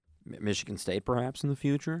 Michigan State, perhaps in the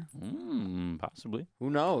future. Possibly.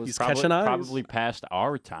 Who knows? He's Probably, catching eyes. probably past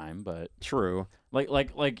our time, but True.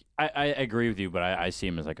 I agree with you, but I see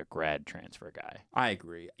him as like a grad transfer guy. I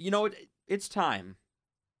agree. You know, it's time.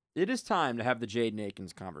 It is time to have the Jaden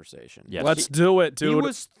Akins conversation. Yes. Let's do it, He dude.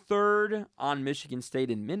 was third on Michigan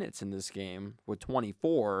State in minutes in this game with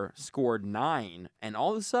 24, scored 9, and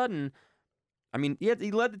all of a sudden, I mean,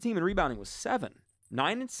 he led the team in rebounding with 7.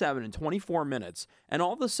 9 and 7 in 24 minutes, and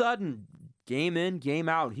all of a sudden, game in, game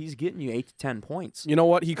out, he's getting you 8 to 10 points. You know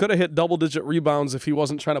what? He could have hit double-digit rebounds if he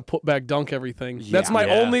wasn't trying to put back dunk everything. That's Yeah. my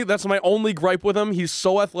Yeah. only gripe with him. He's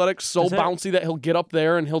so athletic, so Is that- bouncy that he'll get up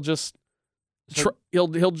there and he'll just he'll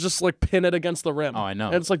just like pin it against the rim. Oh, I know.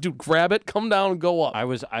 And it's like, dude, grab it, come down, and go up. I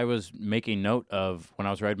was making note of when I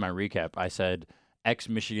was writing my recap. I said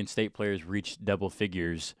ex-Michigan State players reached double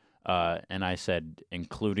figures, and I said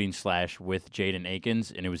including / with Jaden Akins,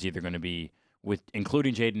 and it was either going to be with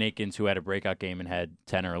including Jaden Akins, who had a breakout game and had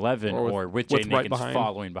 10 or 11, or with Jaden right Akins behind.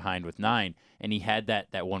 following behind with 9, and he had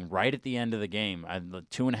that one right at the end of the game. I had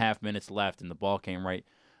 2.5 minutes left, and the ball came right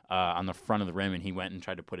on the front of the rim, and he went and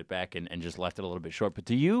tried to put it back and just left it a little bit short. But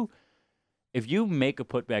if you make a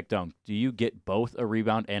putback dunk, do you get both a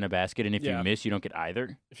rebound and a basket? And if Yeah. you miss, you don't get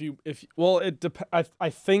either? I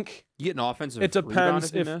think You get an offensive it rebound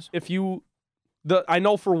depends if you miss? if you I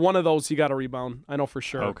know for one of those he got a rebound. I know for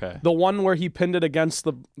sure. Okay. The one where he pinned it against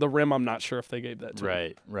the rim, I'm not sure if they gave that to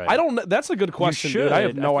him. Right. I don't. That's a good question, you should. dude. I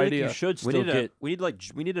have no feel like idea. you should We still need,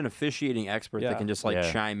 get. we need an officiating expert Yeah. that can just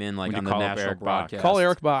Yeah. chime in We on can the call up national Eric Bach. broadcast. Call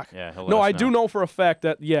Eric Bach. Yeah, he'll let No, us I do know. know for a fact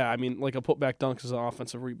that I mean, like a putback dunk is an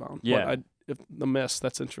offensive rebound. Yeah. But if the miss,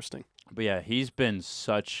 that's interesting. But yeah, he's been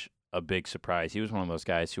such a big surprise. He was one of those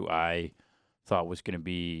guys who I thought was going to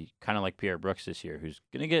be kind of like Pierre Brooks this year, who's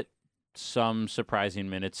going to get some surprising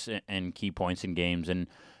minutes and key points in games, and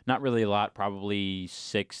not really a lot, probably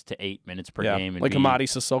 6 to 8 minutes per game. And like Amadi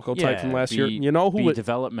Sissoko type from last year. You know who?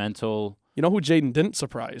 Developmental. You know who Jaden didn't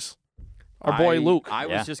surprise? Our boy Luke. I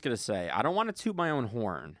Yeah. was just going to say, I don't want to toot my own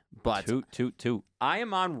horn, but Toot. I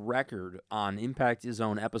am on record on Impact His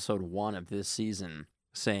Own episode 1 of this season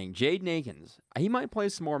saying Jaden Akins, he might play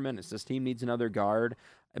some more minutes. This team needs another guard.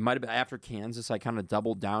 It might have been after Kansas. I kind of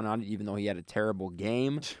doubled down on it, even though he had a terrible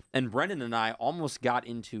game. And Brendan and I almost got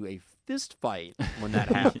into a fist fight when that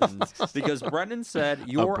happened because Brendan said,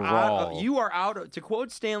 "You are out." To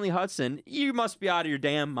quote Stanley Hudson, "You must be out of your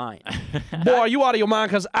damn mind." Boy, you out of your mind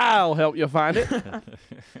because I'll help you find it.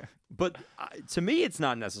 But to me, it's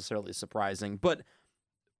not necessarily surprising. But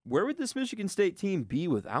where would this Michigan State team be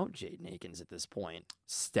without Jaden Akins at this point?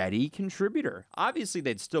 Steady contributor. Obviously,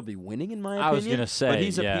 they'd still be winning, in my opinion. I was going to say, but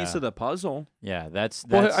he's a piece of the puzzle. Yeah, that's.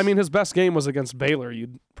 Well, I mean, his best game was against Baylor,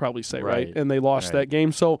 you'd probably say, right? And they lost that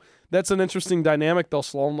game. So that's an interesting dynamic, though,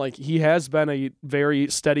 Sloan. Like, he has been a very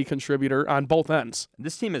steady contributor on both ends.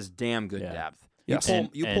 This team has damn good depth. Yes.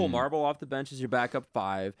 You pull Marble off the bench as your backup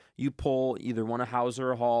 5. You pull either one of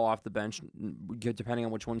Hauser or Hall off the bench, depending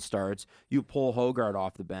on which one starts. You pull Hoggard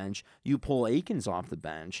off the bench. You pull Akins off the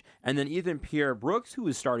bench. And then even Pierre Brooks, who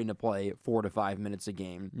is starting to play 4 to 5 minutes a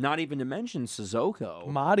game. Not even to mention Sissoko.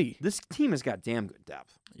 Madi. This team has got damn good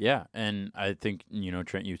depth. Yeah, and I think,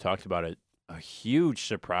 Trent, you talked about it. A huge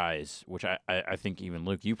surprise, which I think even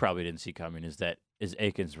Luke, you probably didn't see coming, is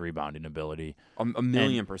Akins' rebounding ability. A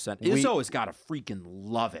million percent. Izzo has got to freaking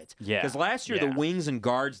love it. Yeah. Because last year the wings and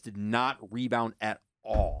guards did not rebound at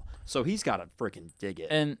all. So he's got to freaking dig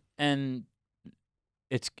it. And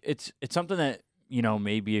it's something that,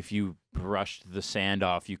 maybe if you brushed the sand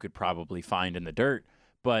off, you could probably find in the dirt.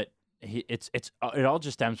 But it all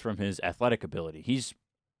just stems from his athletic ability. He's,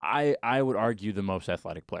 I would argue, the most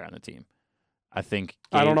athletic player on the team. I think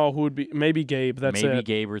Gabe, I don't know who would be. Maybe Gabe. That's maybe it.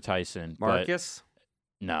 Gabe or Tyson. Marcus?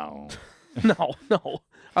 No. No.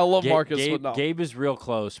 I love Marcus, but no. Gabe is real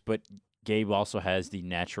close, but Gabe also has the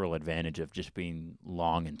natural advantage of just being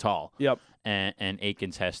long and tall. Yep. And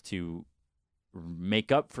Akins has to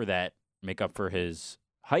make up for his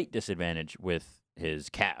height disadvantage with his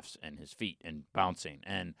calves and his feet and bouncing.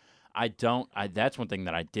 And that's one thing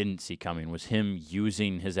that I didn't see coming was him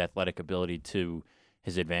using his athletic ability to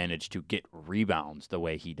his advantage to get rebounds the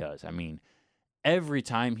way he does. I mean, every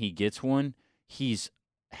time he gets one, he's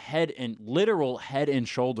literal head and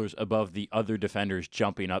shoulders above the other defenders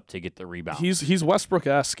jumping up to get the rebound. He's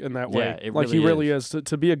Westbrook-esque in that way. Yeah, it like really he really is.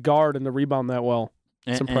 To be a guard and to rebound that well.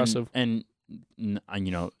 It's impressive. And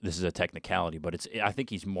this is a technicality, but I think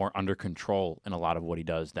he's more under control in a lot of what he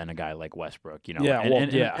does than a guy like Westbrook,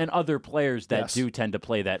 and other players that do tend to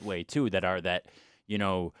play that way too, that are that,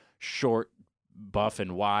 short, buff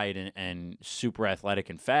and wide and super athletic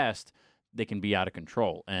and fast. They can be out of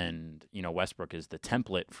control. And, Westbrook is the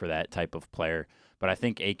template for that type of player. But I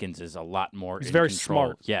think Akins is a lot more He's in very control.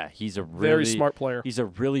 smart. Yeah, he's a very smart player. He's a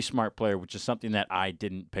really smart player, which is something that I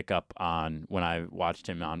didn't pick up on when I watched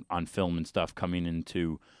him on film and stuff coming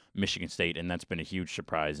into Michigan State. And that's been a huge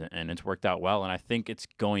surprise. And it's worked out well. And I think it's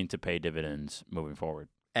going to pay dividends moving forward.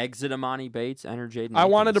 Exit Amani Bates, enter Jaden Akins. I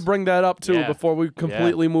wanted to bring that up, too, before we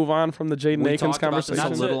completely move on from the Jaden Akins conversation.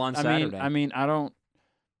 About this a little on Saturday.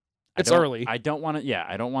 It's early. I don't want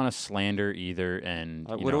to slander either, and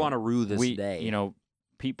we don't want to rue this day.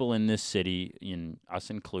 People in this city, us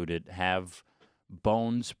included, have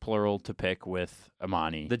bones plural to pick with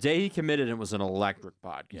Amani. The day he committed, it was an electric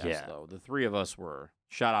podcast. Though the three of us were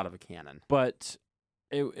shot out of a cannon. But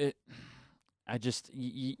you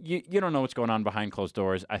don't know what's going on behind closed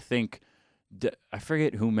doors. I think I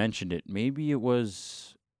forget who mentioned it. Maybe it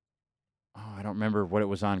was. I don't remember what it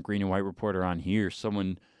was on Green and White Report or on here.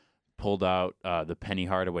 Someone pulled out the Penny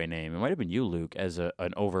Hardaway name. It might have been you, Luke, as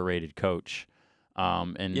an overrated coach.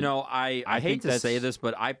 And I hate to say this,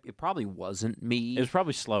 but it probably wasn't me. It was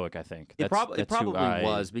probably Slowick, I think. It probably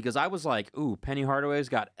was because I was like, "Ooh, Penny Hardaway's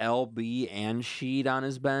got LB and Sheed on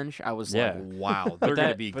his bench." I was like, "Wow, they're going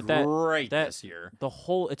to be great this year."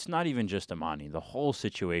 It's not even just Amani. The whole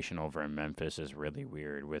situation over in Memphis is really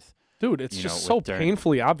weird with. Dude, it's just so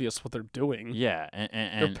painfully obvious what they're doing. Yeah,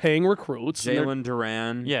 and they're paying recruits. Jalen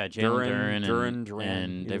Duran. Yeah, Jalen Duran.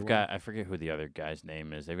 And they've got, I forget who the other guy's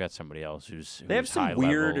name is. They've got somebody else who's they have some high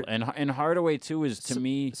weird level. And Hardaway too is to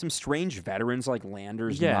me some strange veterans like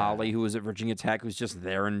Landers Nolly, who was at Virginia Tech, who's just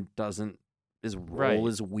there and doesn't. His role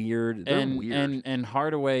is weird. They're weird. And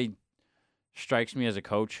Hardaway strikes me as a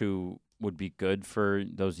coach who would be good for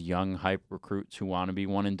those young hype recruits who want to be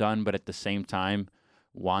one and done, but at the same time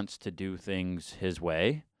wants to do things his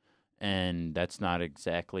way, and that's not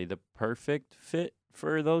exactly the perfect fit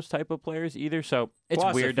for those type of players either. So it's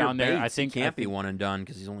weird down there. I think can't be one and done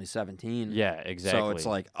because he's only 17. Yeah, exactly. So it's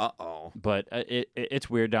like, uh-oh. But it's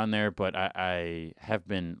weird down there. But I have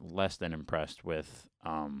been less than impressed with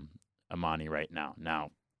Amani right now.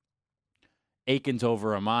 Now, Akins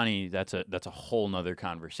over Amani, that's a whole nother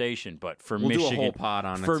conversation. But for Michigan, do a whole pod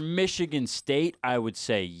on Michigan State, I would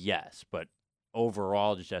say yes, but.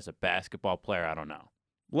 overall, just as a basketball player, I don't know.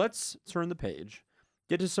 Let's turn the page.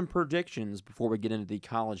 Get to some predictions before we get into the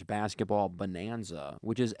college basketball bonanza,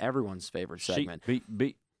 which is everyone's favorite segment.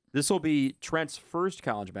 This will be Trent's first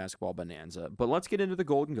college basketball bonanza, but let's get into the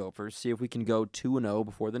Golden Gophers, see if we can go 2-0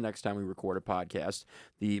 before the next time we record a podcast.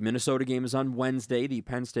 The Minnesota game is on Wednesday. The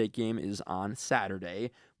Penn State game is on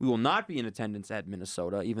Saturday. We will not be in attendance at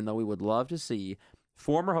Minnesota, even though we would love to see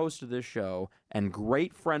former host of this show and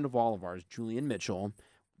great friend of all of ours, Julian Mitchell.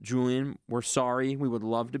 Julian, we're sorry. We would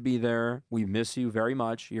love to be there. We miss you very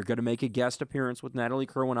much. You're going to make a guest appearance with Natalie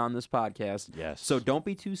Kerwin on this podcast. Yes. So don't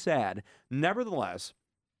be too sad. Nevertheless,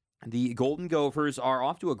 the Golden Gophers are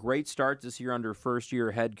off to a great start this year under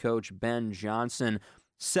first-year head coach Ben Johnson,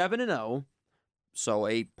 7-0. So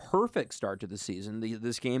a perfect start to the season.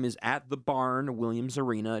 This game is at the Barn, Williams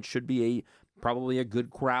Arena. It should be probably a good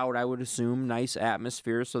crowd, I would assume. Nice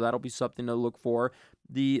atmosphere, so that'll be something to look for.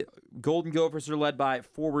 The Golden Gophers are led by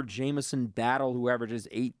forward Jamison Battle, who averages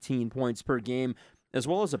 18 points per game, as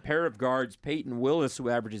well as a pair of guards, Peyton Willis, who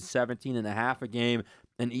averages 17.5 a game,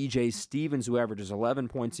 and E.J. Stevens, who averages 11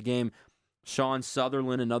 points a game. Sean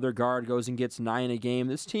Sutherland, another guard, goes and gets 9 a game.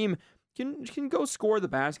 This team can go score the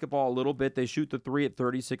basketball a little bit. They shoot the three at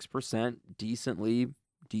 36%,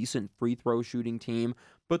 decent free throw shooting team.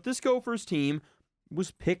 But this Gophers team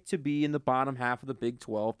was picked to be in the bottom half of the Big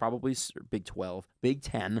 12, Big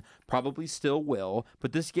 10, probably still will.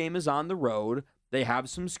 But this game is on the road. They have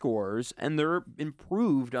some scores, and they're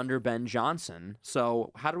improved under Ben Johnson.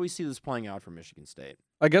 So how do we see this playing out for Michigan State?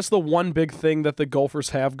 I guess the one big thing that the Gophers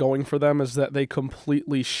have going for them is that they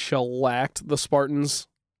completely shellacked the Spartans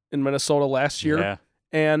in Minnesota last year. Yeah.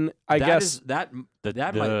 And I guess Michigan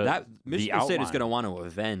State is going to want to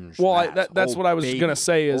avenge. Well, that's what I was going to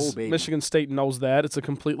say is Michigan State knows that. It's a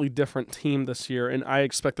completely different team this year, and I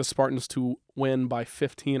expect the Spartans to win by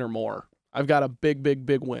 15 or more. I've got a big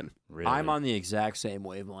win. Really? I'm on the exact same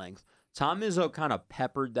wavelength. Tom Izzo kind of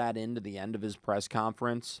peppered that into the end of his press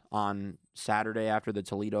conference on Saturday after the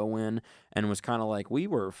Toledo win and was kind of like, we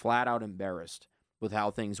were flat out embarrassed with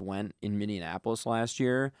how things went in Minneapolis last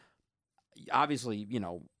year. Obviously,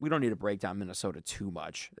 we don't need to break down Minnesota too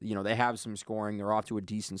much. They have some scoring. They're off to a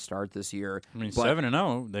decent start this year. I mean,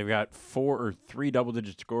 7-0. They've got 4 or 3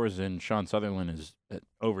 double-digit scores, and Sean Sutherland is at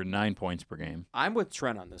over 9 points per game. I'm with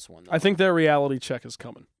Trent on this one, though. I think their reality check is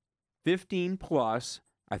coming. 15 plus.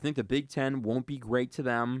 I think the Big Ten won't be great to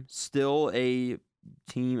them. Still a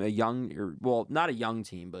team, not a young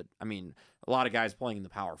team, but I mean, a lot of guys playing in the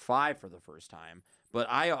Power 5 for the first time. But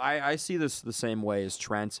I see this the same way as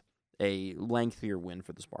Trent. A lengthier win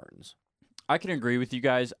for the Spartans. I can agree with you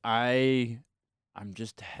guys. I'm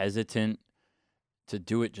just hesitant to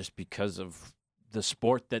do it just because of the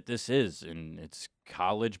sport that this is, and it's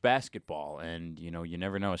college basketball, and you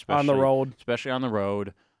never know, especially on the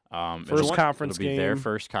road. First conference it'll be game. Their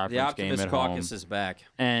first conference game at home. The Optimist Caucus is back.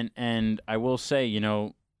 And I will say,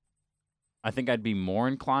 I think I'd be more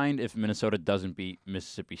inclined if Minnesota doesn't beat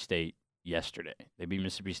Mississippi State yesterday. They beat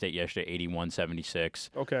Mississippi State yesterday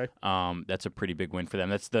 81-76. Okay. That's a pretty big win for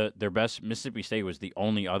them. That's their best. Mississippi State was the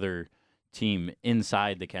only other team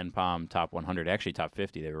inside the Ken Pom top 100, actually top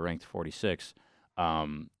 50. They were ranked 46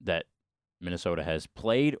 that Minnesota has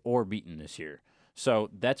played or beaten this year.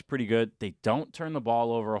 So that's pretty good. They don't turn the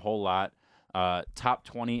ball over a whole lot. Top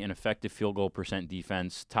 20 in effective field goal percent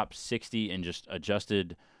defense, top 60 in just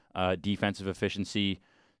adjusted defensive efficiency,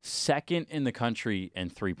 second in the country in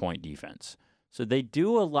three-point defense. So they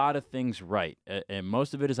do a lot of things right, and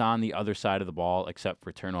most of it is on the other side of the ball, except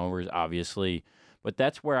for turnovers, obviously. But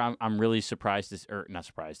that's where I'm really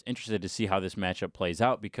interested to see how this matchup plays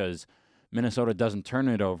out, because Minnesota doesn't turn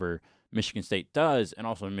it over, Michigan State does, and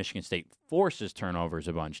also Michigan State forces turnovers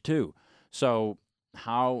a bunch too. So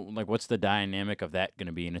what's the dynamic of that going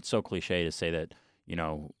to be? And it's so cliche to say that,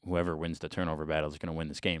 whoever wins the turnover battle is going to win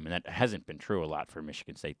this game. And that hasn't been true a lot for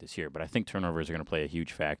Michigan State this year. But I think turnovers are going to play a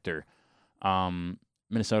huge factor.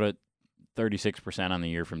 Minnesota, 36% on the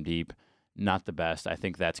year from deep. Not the best. I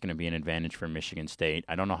think that's going to be an advantage for Michigan State.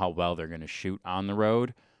 I don't know how well they're going to shoot on the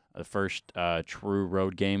road. The first true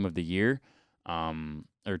road game of the year,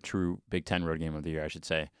 or true Big Ten road game of the year, I should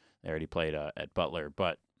say. They already played at Butler.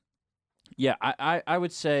 But, yeah, I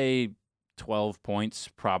would say 12 points,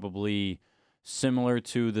 probably similar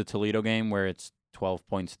to the Toledo game where it's 12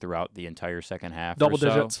 points throughout the entire second half. Double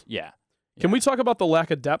digits. Yeah. Can we talk about the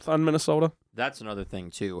lack of depth on Minnesota? That's another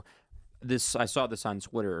thing, too. I saw this on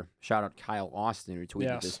Twitter. Shout out Kyle Austin who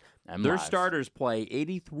tweeted this. Their starters play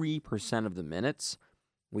 83% of the minutes.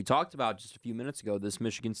 We talked about just a few minutes ago this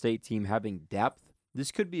Michigan State team having depth.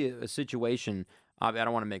 This could be a situation I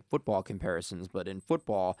don't want to make football comparisons, but in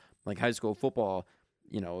football, like high school football,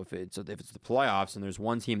 if it's the playoffs and there's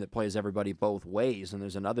one team that plays everybody both ways, and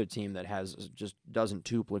there's another team that doesn't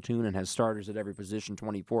two platoon and has starters at every position,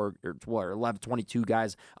 24 or 11, 22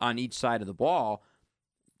 guys on each side of the ball,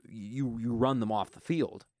 you run them off the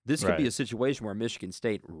field. This could be a situation where Michigan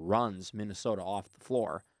State runs Minnesota off the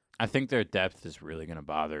floor. I think their depth is really going to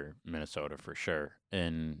bother Minnesota for sure,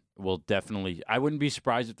 and will definitely. I wouldn't be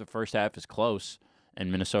surprised if the first half is close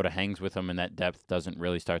and Minnesota hangs with them, and that depth doesn't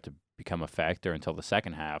really start to become a factor until the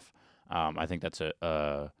second half. I think that's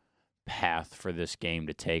a path for this game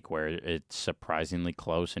to take, where it's surprisingly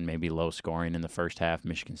close and maybe low scoring in the first half.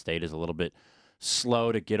 Michigan State is a little bit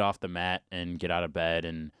slow to get off the mat and get out of bed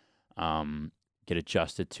and get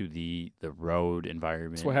adjusted to the road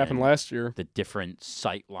environment. That's what happened last year. The different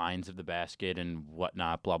sight lines of the basket and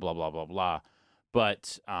whatnot, blah, blah, blah, blah, blah.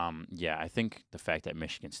 But, I think the fact that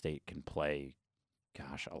Michigan State can play,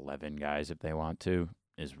 11 guys if they want to,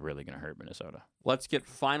 is really going to hurt Minnesota. Let's get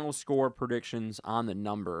final score predictions on the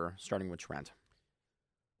number, starting with Trent.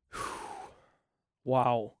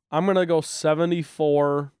 Wow. I'm going to go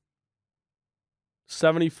 74-58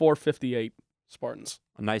 Spartans.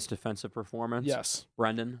 A nice defensive performance. Yes.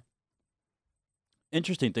 Brendan?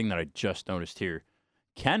 Interesting thing that I just noticed here.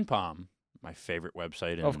 KenPom, my favorite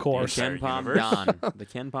website in Of course. the entire KenPom universe. Don. The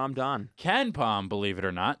KenPom Don. KenPom, believe it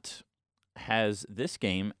or not, has this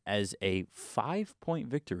game as a 5-point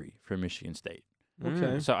victory for Michigan State.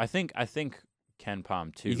 Okay. So I think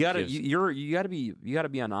KenPom too. You gotta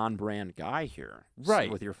be an on-brand guy here, Right,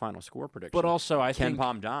 with your final score prediction. But also, I think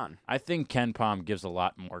Don. I think KenPom gives a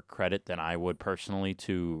lot more credit than I would personally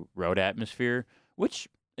to Road Atmosphere, which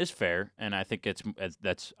is fair, and I think that's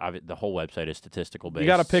the whole website is statistical based. You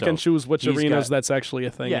got to pick and choose which arenas that's actually a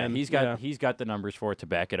thing. Yeah, in. he's got the numbers for it to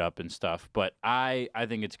back it up and stuff. But I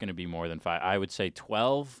think it's going to be more than 5. I would say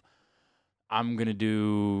 12. I'm going to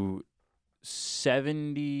do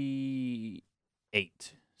 78-64.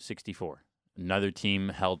 Another team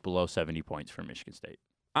held below 70 points for Michigan State.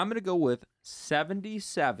 I'm going to go with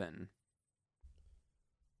 77.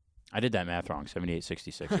 I did that math wrong.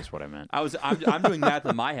 78-66 is what I meant. I'm doing math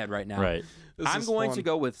in my head right now. Right. I'm going to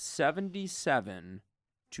go with 77-63.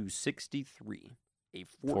 A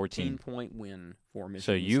 14-point win for Michigan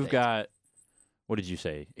So you've State. got, what did you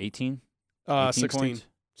say, 18? 16. Points?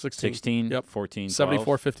 16. Yep. 14, 12?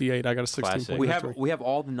 74-58. I got a 16 Classic. point We victory. have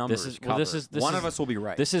all the numbers covered. One of us will be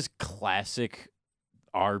right. This is classic.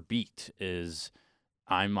 Our beat is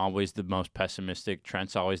I'm always the most pessimistic.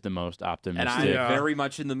 Trent's always the most optimistic. and I'm very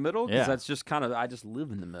much in the middle because Yeah. that's just kind of I just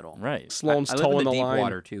live in the middle. Right. Sloan's I live toeing in the deep line.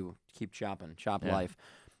 water too. Keep chop Yeah. life.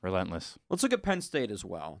 Relentless. Let's look at Penn State as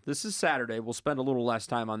well. This is Saturday. We'll spend a little less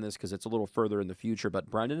time on this because it's a little further in the future, but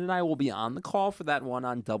Brendan and I will be on the call for that one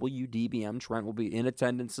on WDBM. Trent will be in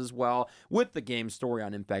attendance as well with the game story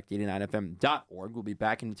on impact89fm.org. We'll be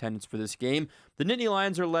back in attendance for this game. The Nittany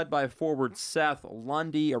Lions are led by forward Seth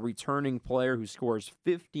Lundy, a returning player who scores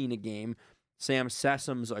 15 a game. Sam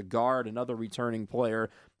Sessoms, a guard, another returning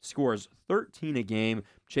player, scores 13 a game.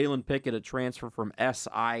 Jalen Pickett, a transfer from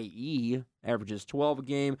SIE, averages 12 a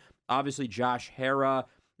game. Obviously, Josh Hara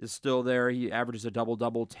is still there. He averages a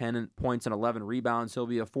double-double, 10 points and 11 rebounds. He'll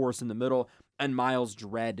be a force in the middle. And Miles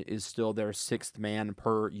Dredd is still their sixth man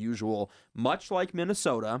per usual. Much like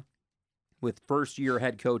Minnesota, with first-year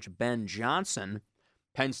head coach Ben Johnson,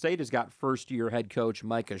 Penn State has got first-year head coach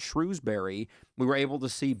Micah Shrewsbury. We were able to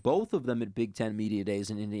see both of them at Big Ten Media Days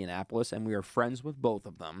in Indianapolis, and we are friends with both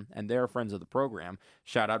of them, and they're friends of the program.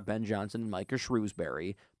 Shout out Ben Johnson and Micah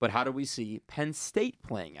Shrewsbury. But how do we see Penn State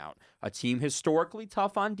playing out? A team historically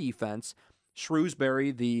tough on defense.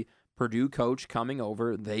 Shrewsbury, the Purdue coach coming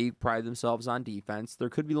over, they pride themselves on defense. There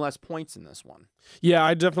could be less points in this one. Yeah,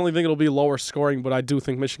 I definitely think it'll be lower scoring, but I do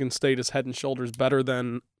think Michigan State is head and shoulders better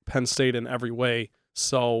than Penn State in every way.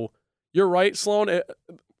 So you're right, Sloan.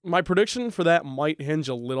 My prediction for that might hinge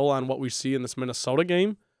a little on what we see in this Minnesota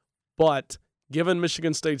game, but given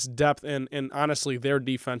Michigan State's depth and honestly their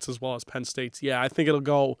defense as well as Penn State's, yeah, I think it'll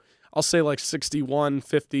go, I'll say like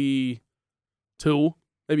 61-52,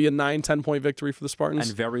 maybe a 9-10 point victory for the Spartans.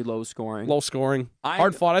 And very low scoring. Low scoring.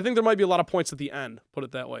 Hard fought. I think there might be a lot of points at the end, put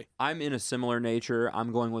it that way. I'm in a similar nature.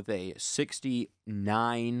 I'm going with a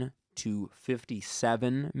 69-57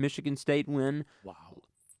 Michigan State win. Wow.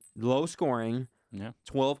 Low scoring. Yeah.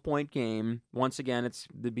 12-point game. Once again, it's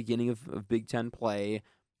the beginning of Big Ten play.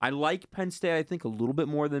 I like Penn State, I think, a little bit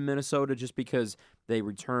more than Minnesota just because they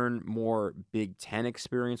return more Big Ten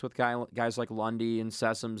experience with guys like Lundy and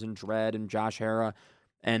Sessoms and Dredd and Josh Hara.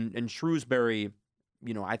 And Shrewsbury,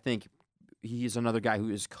 I think he's another guy who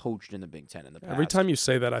has coached in the Big Ten in the past. Every time you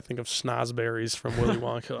say that, I think of Snozberries from Willy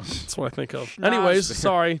Wonka. That's what I think of. Anyways,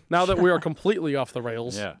 sorry. Now that we are completely off the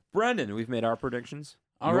rails. Yeah. Brendan, we've made our predictions.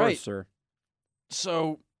 All Yours, right. sir.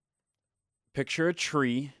 So, picture a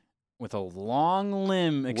tree with a long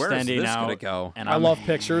limb Where's extending this out. gonna go? And I I'm love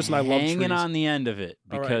pictures and I love hanging trees. on the end of it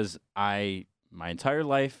All right. because my entire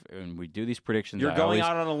life, when we do these predictions, You're I going always,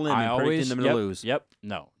 out on a limb I and always, predicting them to yep, lose. Yep.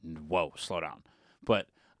 No. Whoa, slow down. But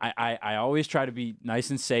I always try to be nice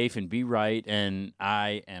and safe and be right, and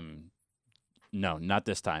I am no, not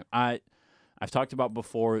this time. I've talked about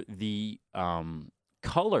before the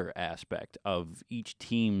color aspect of each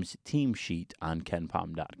team's team sheet on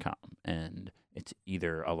KenPom.com, and it's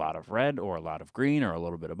either a lot of red or a lot of green or a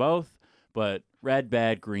little bit of both. But red,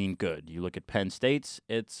 bad, green, good. You look at Penn State's,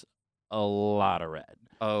 it's a lot of red.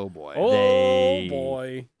 Oh boy. Oh, They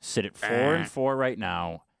boy. sit at 4-4 right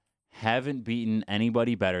now. Haven't beaten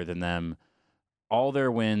anybody better than them. All their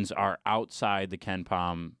wins are outside the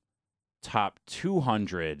KenPom top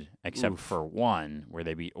 200, except Oof. for one where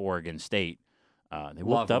they beat Oregon State. They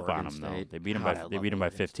Love whooped up on Oregon them though. State. They beat them God, by I they love beat them by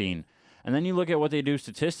Oregon 15. And then you look at what they do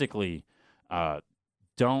statistically.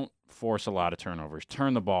 Don't force a lot of turnovers.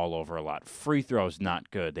 Turn the ball over a lot. Free throws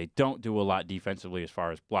not good. They don't do a lot defensively as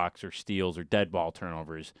far as blocks or steals or dead ball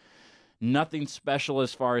turnovers. Nothing special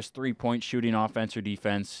as far as 3-point shooting, offense or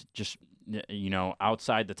defense. Just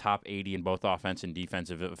outside the top 80 in both offense and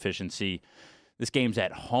defensive efficiency. This game's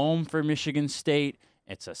at home for Michigan State.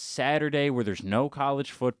 It's a Saturday where there's no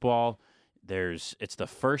college football. It's the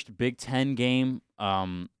first Big Ten game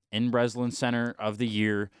in Breslin Center of the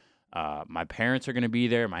year. My parents are going to be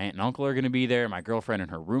there. My aunt and uncle are going to be there. My girlfriend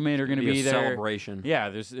and her roommate are going to be a there. Celebration. Yeah,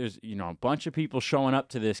 there's a bunch of people showing up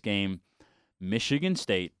to this game. Michigan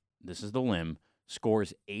State, this is the limb,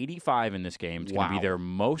 scores 85 in this game. It's going to be their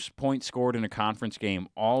most points scored in a conference game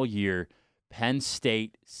all year. Penn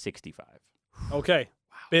State 65. Okay.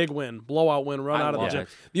 Big win. Blowout win. Run I out of the love gym. it.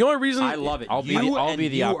 The only reason I love it. I'll be the you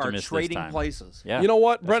optimist are this trading time. places. Yeah. You know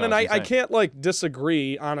what, That's Brendan? what I I was gonna say. can't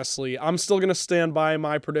disagree, honestly. I'm still gonna stand by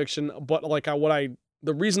my prediction, but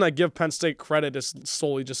the reason I give Penn State credit is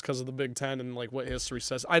solely just because of the Big Ten and what history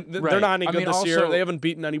says. They're Right. not any I good mean, this year. also- They haven't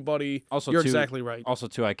beaten anybody. Also, You're too, exactly right. Also,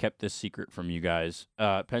 too, I kept this secret from you guys.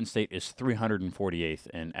 Penn State is 348th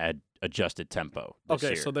in adjusted tempo this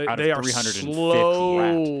Okay, year, so they out of are 350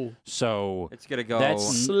 slow. So It's gonna go. That's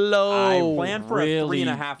Slow. I plan for a really-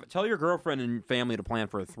 3.5. Tell your girlfriend and family to plan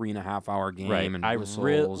for a 3.5 hour game. right. And I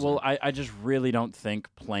whistles and- I just really don't think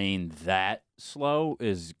playing that slow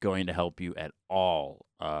is going to help you at all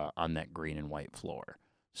on that green and white floor.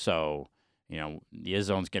 So, the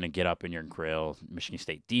Izzone's going to get up in your grill. Michigan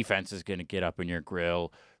State defense is going to get up in your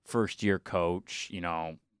grill. First year coach,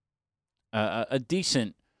 a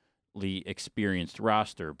decently experienced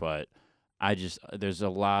roster, but there's a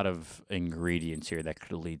lot of ingredients here that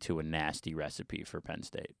could lead to a nasty recipe for Penn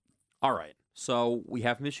State. All right. So we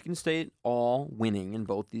have Michigan State all winning in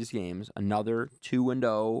both these games. Another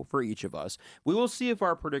 2-0 for each of us. We will see if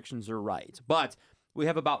our predictions are right. But we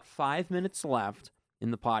have about 5 minutes left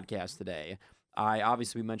in the podcast today.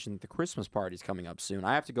 We mentioned that the Christmas party's coming up soon.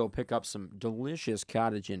 I have to go pick up some delicious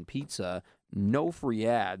Cottage Inn pizza. No free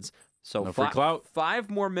ads. So No free clout. 5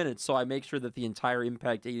 more minutes so I make sure that the entire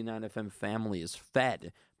Impact 89 FM family is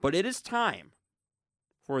fed. But it is time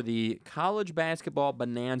for the college basketball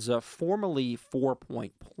bonanza, formerly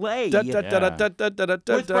 4-point play Da, da, da, da, da, da, da,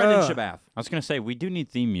 da, with da. Brendan Shabath. I was going to say, we do need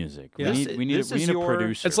theme music. Yeah. We need This a is your-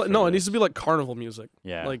 producer. It's like for no, it this. needs to be like carnival music.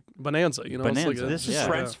 Yeah. Like Bonanza, It's like Bonanza. This is Yeah.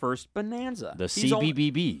 Trent's first bonanza. The He's only-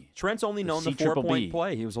 CBBB. Trent's only The known the C-triple-B. 4-point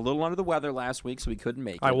play. He was a little under the weather last week, so he couldn't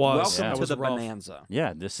make it. I was. Welcome Yeah. to It was the rough. bonanza.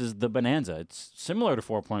 Yeah, this is the bonanza. It's similar to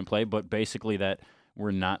 4-point play, but basically that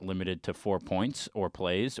we're not limited to 4 points or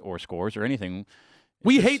plays or scores or anything.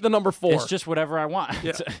 We It's hate just- the number 4. It's just whatever I want.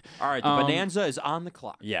 Yeah. All right, the bonanza is on the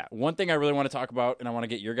clock. Yeah. One thing I really want to talk about, and I want to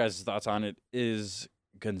get your guys' thoughts on it, is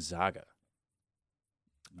Gonzaga.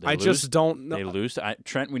 They I lose- just don't They know. lose.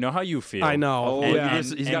 Trent, we know how you feel. I know. Oh, And, yeah.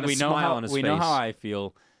 he's got a we know smile how, on his we know face. how I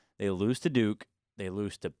feel. They lose to Duke. They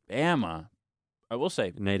lose to Bama. I will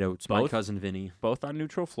say NATO, it's my Both? cousin Vinny. both on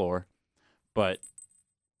neutral floor, but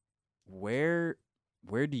where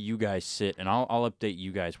do you guys sit? And I'll update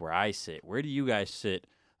you guys where I sit. Where do you guys sit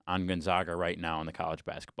on Gonzaga right now in the college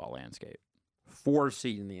basketball landscape? 4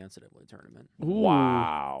 seed in the NCAA tournament. Ooh.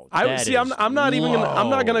 Wow. I that see. I'm is not even. I'm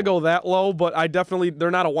not gonna low. go that low, but they're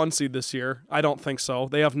not a 1 seed this year. I don't think so.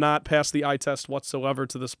 They have not passed the eye test whatsoever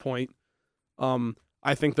to this point.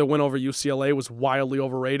 I think the win over UCLA was wildly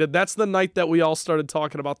overrated. That's the night that we all started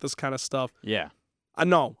talking about this kind of stuff. Yeah.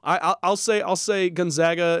 No, I'll say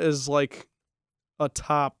Gonzaga is like a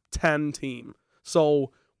top 10 team.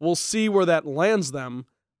 So we'll see where that lands them.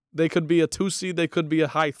 They could be a 2 seed, they could be a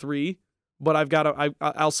high 3, but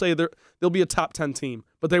I'll say they'll be a top 10 team,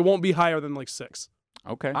 but they won't be higher than like 6.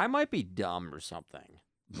 Okay. I might be dumb or something,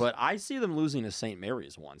 but I see them losing to St.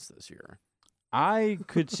 Mary's once this year. I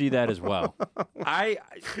could see that as well. I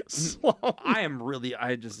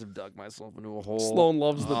just have dug myself into a hole. Sloan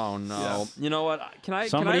loves the. Oh no! Yeah. You know what?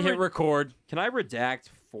 Somebody hit record. Can I redact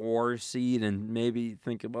 4 seed and maybe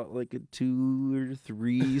think about like a 2 or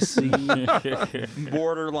 3 seed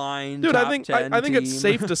borderline? Dude, top I think 10 it's team?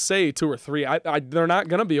 safe to say 2 or 3. They're not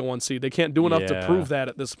gonna be a 1 seed. They can't do enough to Yeah. prove that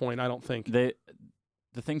at this point. I don't think. The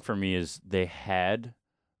thing for me is they had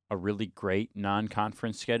a really great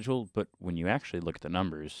non-conference schedule, but when you actually look at the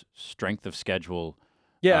numbers, strength of schedule.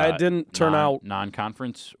 Yeah, it didn't turn out.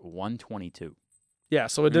 Non-conference 122. Yeah,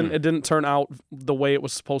 so it didn't turn out the way it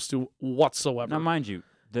was supposed to whatsoever. Now, mind you,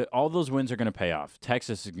 all those wins are going to pay off.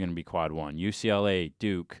 Texas is going to be quad 1. UCLA,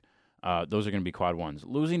 Duke, those are going to be quad 1s.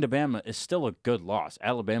 Losing to Bama is still a good loss.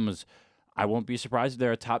 Alabama's, I won't be surprised if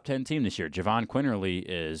they're a top 10 team this year. Javon Quinterly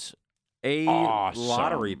is a awesome.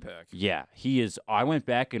 lottery pick. Yeah, he is. I went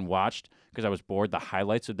back and watched, because I was bored, the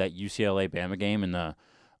highlights of that UCLA Bama game in the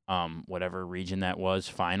whatever region that was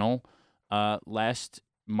final last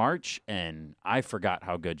March, and I forgot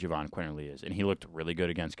how good Javon Quinterly is, and he looked really good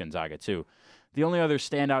against Gonzaga too. The only other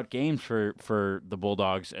standout games for the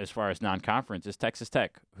Bulldogs as far as non-conference is Texas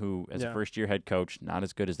Tech, who as a first-year head coach, not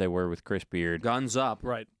as good as they were with Chris Beard. Guns up.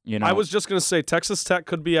 Right. You know, I was just going to say Texas Tech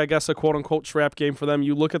could be, I guess, a quote-unquote trap game for them.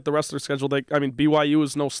 You look at the rest of their schedule. BYU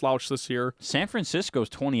is no slouch this year. San Francisco's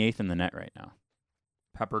 28th in the net right now.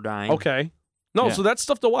 Pepperdine. Okay. No, Yeah. so that's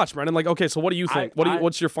stuff to watch, Brandon. Like, okay, so what do you think?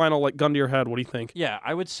 What's your final gun to your head? What do you think? Yeah,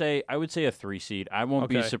 I would say a 3 seed. I won't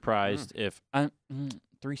be Okay. surprised if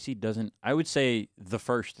 3 seed doesn't. I would say the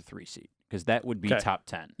first 3 seed, because that would be Okay. top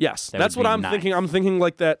 10. Yes, That that's would what be I'm ninth. thinking. I'm thinking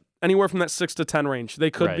like that anywhere from that 6 to 10 range.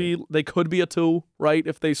 They could be a 2, right?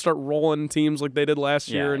 If they start rolling teams like they did last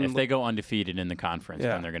year. And if they go undefeated in the conference,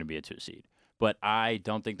 Yeah. then they're going to be a 2 seed. But I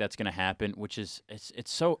don't think that's going to happen, which is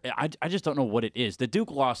it's so I just don't know what it is. The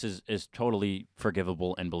Duke loss is totally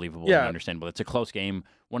forgivable and believable and understandable. It's a close game,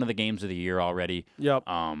 one of the games of the year already. Yep.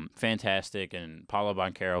 Fantastic, and Paulo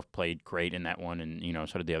Banchero played great in that one, and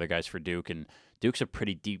so did the other guys for Duke. And Duke's a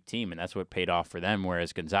pretty deep team, and that's what paid off for them.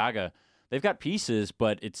 Whereas Gonzaga, they've got pieces,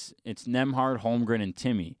 but it's Nembhard, Holmgren, and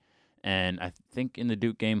Timmy. And I think in the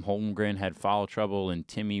Duke game, Holmgren had foul trouble, and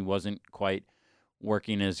Timmy wasn't quite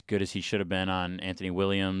working as good as he should have been on Anthony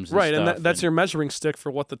Williams. Right, and that's your measuring stick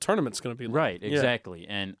for what the tournament's going to be like. Right, Yeah. exactly.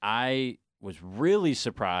 And I was really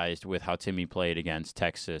surprised with how Timmy played against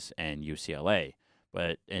Texas and UCLA.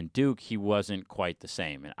 But in Duke, he wasn't quite the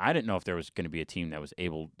same. And I didn't know if there was going to be a team that was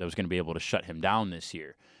going to be able to shut him down this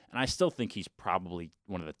year. And I still think he's probably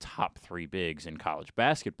one of the top 3 bigs in college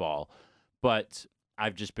basketball. But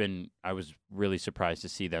I was really surprised to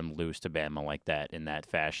see them lose to Bama like that in that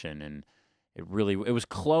fashion. And it was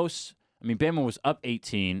close. I mean, Bama was up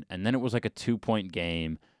 18, and then it was like a 2-point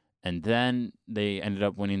game, and then they ended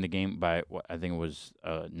up winning the game by I think it was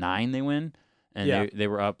 9. They win, and they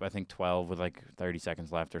were up I think 12 with like 30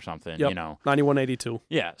 seconds left or something. Yep. 91-82.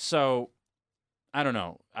 Yeah. So I don't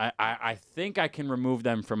know. I think I can remove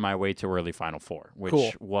them from my way to early Final Four,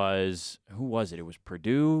 which was who was it? It was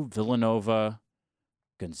Purdue, Villanova,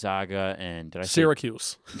 Gonzaga, and did I say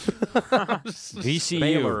Syracuse. VCU?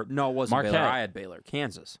 Baylor. No, it wasn't Marquette. Baylor. I had Baylor.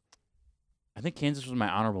 Kansas. I think Kansas was my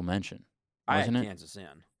honorable mention. I Wasn't had it? Kansas in.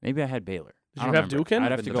 Maybe I had Baylor. Did I you don't have remember. Duke in?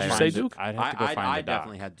 I'd have to Did go you find say it. Duke? I'd have to go find I the doc.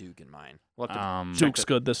 definitely had Duke in mine. We'll have to Duke's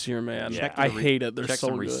good this year, man. Yeah. I hate it. They're check so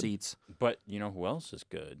some good. receipts. But you know who else is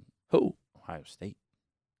good? Who? Ohio State.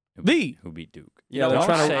 Who The. beat Duke. Yeah, they're don't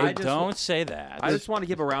trying to- say, I just- don't say that. I just want to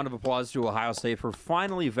give a round of applause to Ohio State for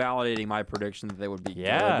finally validating my prediction that they would be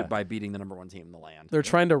Yeah. good by beating the number 1 team in the land. They're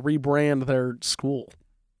trying to rebrand their school.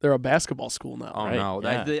 They're a basketball school now. Oh Right, no!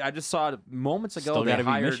 yeah. I just saw it moments ago. Still they got to be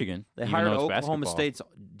hired Michigan. They even hired though it's Oklahoma basketball. State's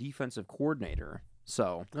defensive coordinator.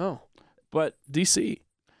 So Oh, But DC.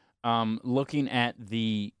 looking at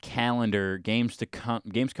the calendar, games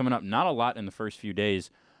coming up. Not a lot in the first few days.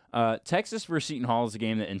 Texas versus Seton Hall is a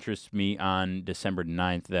game that interests me on December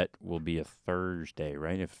 9th. That will be a Thursday,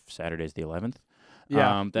 right? If Saturday's the 11th.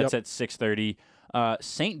 Yeah. That's at 6:30.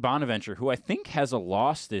 St. Bonaventure, who I think has a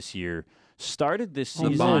loss this year, started this The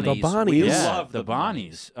season. The Bonnies. We Yeah, love the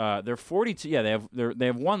Bonnies. They're 42. Yeah, they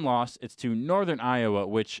have one loss. It's to Northern Iowa,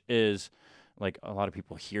 which is like a lot of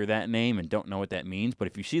people hear that name and don't know what that means. But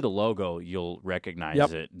if you see the logo, you'll recognize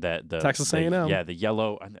Yep. it. That the Texas the- A&M. Yeah, the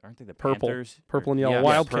yellow. Aren't they the Purple. Panthers? Purple and yellow. Yeah,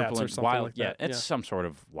 Wildcats purple or and something wild. like Yeah, that. it's some sort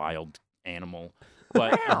of wild animal.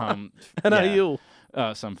 But NIU.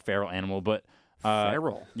 some feral animal, but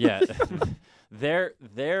Feral. yeah, they're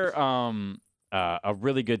a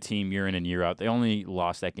really good team year in and year out. They only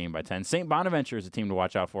lost that game by 10. St. Bonaventure is a team to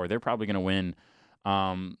watch out for. They're probably going to win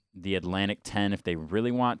the Atlantic 10 if they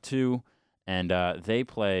really want to. And they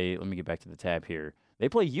play, let me get back to the tab here. They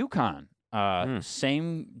play UConn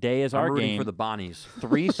same day as I'm our rooting game. for the Bonnies.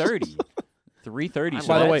 3:30. 3:30. I So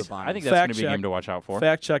By the way, that's- I think that's fact going to be a game check. to watch out for.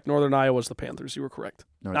 Fact check: Northern Iowa's the Panthers. You were correct.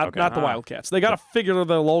 Not the Ah. Wildcats. They got to figure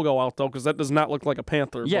their logo out though, because that does not look like a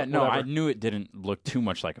panther. Yeah, but no, I whatever. knew it didn't look too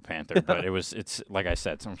much like a panther, but it's like I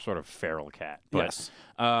said, some sort of feral cat. But, Yes.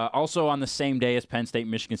 Also on the same day as Penn State,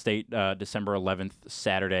 Michigan State, December 11th,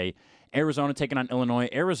 Saturday. Arizona taking on Illinois.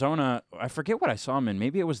 Arizona, I forget what I saw them in.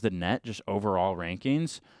 Maybe it was the net, just overall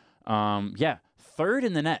rankings. Yeah, third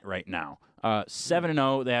in the net right now.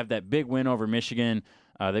 7-0. They have that big win over Michigan.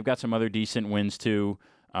 They've got some other decent wins too.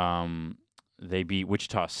 They beat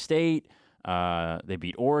Wichita State. They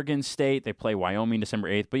beat Oregon State. They play Wyoming December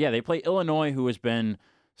 8th. But yeah, they play Illinois, who has been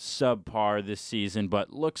subpar this season,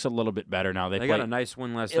 but looks a little bit better now. They play, got a nice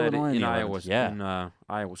win last night Illinois in in the Iowa. 11th, yeah. In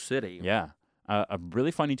Iowa City. Yeah. A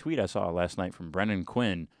really funny tweet I saw last night from Brennan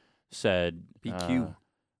Quinn said, BQ.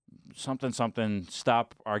 something,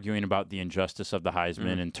 stop arguing about the injustice of the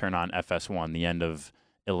Heisman and turn on FS1, the end of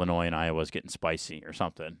Illinois and Iowa's getting spicy or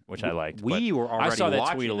something, which I liked. But We were already I saw that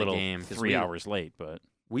watching tweet a the little game 'cause 3 hours late, but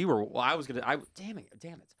We were. Well, I was gonna. Damn it.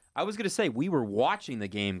 I was gonna say we were watching the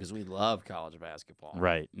game because we love college basketball.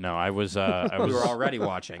 right. No, I was We was were already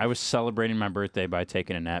watching. I was celebrating my birthday by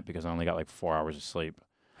taking a nap because I only got like 4 hours of sleep.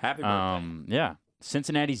 Happy birthday. Yeah.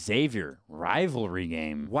 Cincinnati Xavier rivalry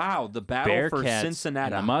game. Wow, the battle for Bearcats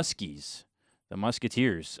Cincinnati. and the Muskies, the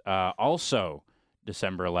Musketeers. Also,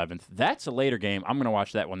 December 11th. That's a later game. I'm going to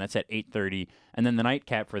watch that one. That's at 8:30. And then the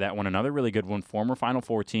nightcap for that one, another really good one, former Final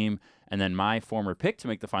Four team, and then my former pick to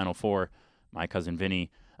make the Final Four, my cousin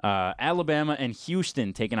Vinny. Alabama and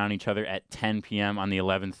Houston taking on each other at 10 p.m. on the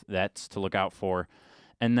 11th. That's to look out for.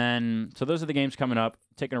 And then, so those are the games coming up.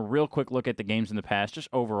 Taking a real quick look at the games in the past, just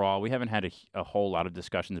overall. We haven't had a whole lot of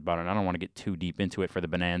discussions about it. I don't want to get too deep into it for the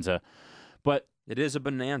bonanza. But It is a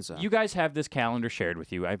bonanza. you guys have this calendar shared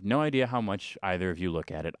with you. I have no idea how much either of you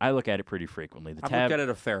look at it. I look at it pretty frequently. I've looked at it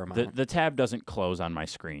a fair amount. The tab doesn't close on my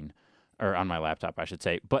screen, or on my laptop, I should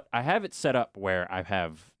say. But I have it set up where I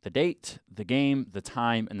have the date, the game, the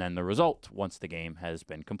time, and then the result once the game has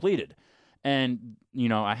been completed. And,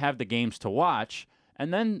 I have the games to watch.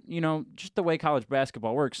 And then, just the way college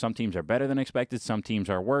basketball works, some teams are better than expected, some teams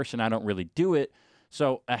are worse, and I don't really do it.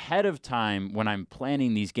 So ahead of time, when I'm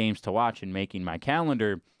planning these games to watch and making my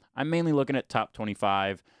calendar, I'm mainly looking at top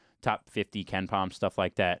 25, top 50 KenPom, stuff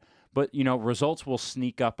like that. But, results will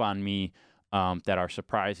sneak up on me that are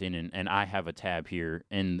surprising, and I have a tab here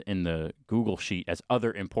in the Google Sheet as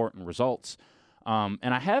other important results. And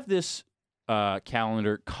I have this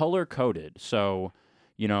calendar color-coded, so...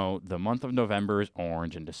 the month of November is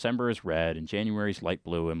orange, and December is red, and January is light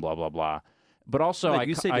blue, and blah, blah, blah. But also, Wait,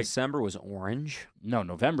 you say December was orange? No,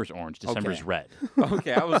 November's orange, December's Okay. red.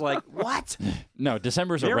 Okay, I was like, what? No,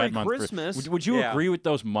 December's a Merry red month. Christmas. Would you Yeah. agree with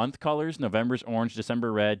those month colors? November's orange,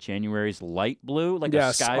 December red, January's light blue, like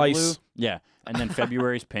Yes, a sky ice. blue? Yeah, and then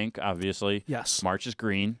February's pink, obviously. Yes. March is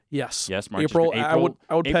green. Yes. Yes, March April. is green. I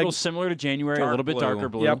would peg. April's similar to January, a Dark little bit blue. darker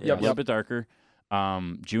blue. Yep, a yep, little yep. bit darker.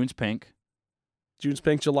 June's pink. June's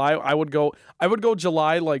pink. July. I would go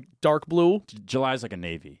July like dark blue. July's like a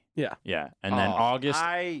navy. Yeah. Yeah, and then Oh,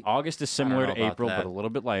 August is similar know to about April, that. but a little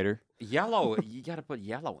bit lighter. Yellow. You got to put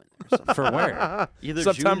yellow in there. Somehow. For where? Either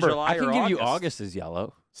September. June, July, I can or give you August. August as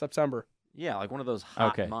yellow. September. Yeah, like one of those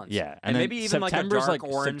hot Okay, months. yeah, and then maybe even like a September's dark like-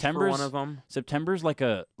 orange for September's- one of them. September's like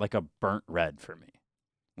a burnt red for me,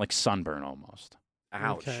 like sunburn almost.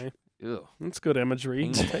 Ouch. Okay. Ew. That's good imagery.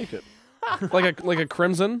 Ink. I'll take it. like a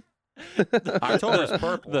crimson. October's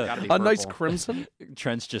purple. The- Gotta be A nice purple. crimson.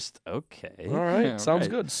 Trent's just okay. All right. Sounds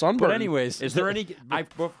good. Sunburn. But anyways, Is there any? I-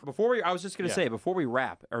 Before we, I was just gonna Yeah. say before we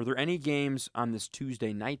wrap, are there any games on this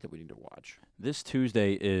Tuesday night that we need to watch? This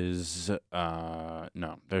Tuesday is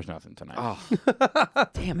no, there's nothing tonight. Oh,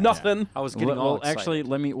 damn it! Nothing. I was getting well, all excited.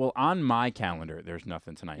 actually, on my calendar, there's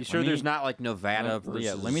nothing tonight. you sure there's not like Nevada versus?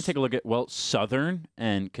 Yeah, let me take a look at Southern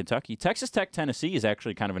and Kentucky. Texas Tech Tennessee is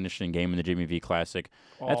actually kind of an interesting game in the Jimmy V Classic.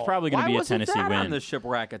 That's Oh. probably going Why to be a wasn't Tennessee that win. on the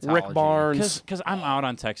Shipwreckatology? Rick Barnes. Because I'm out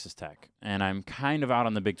on Texas Tech, and I'm kind of out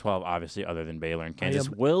on the Big 12, obviously, other than Baylor and Kansas.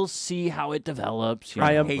 am- We'll see how it develops.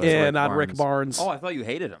 I am hates in Rick on Rick Barnes. Barnes. Oh, I thought you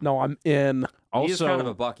hated him. No, I'm in. He is Also, kind of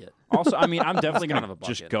a bucket. I mean, I'm definitely kind going of a to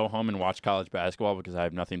just bucket. go home and watch college basketball because I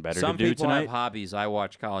have nothing better Some to do people tonight. have hobbies. I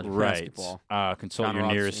watch college Right. basketball. Consult John your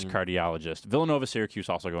nearest Rothstein. cardiologist. Villanova Syracuse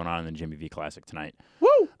also going on in the Jimmy V Classic tonight.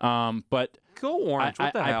 Woo! But Go orange.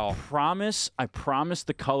 What the hell? I promise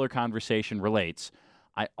the color conversation relates.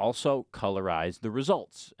 I also colorize the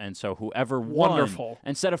results. And so whoever won, Wonderful.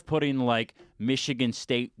 instead of putting like Michigan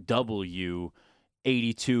State W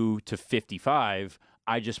 82-55,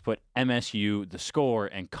 I just put MSU, the score,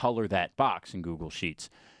 and color that box in Google Sheets.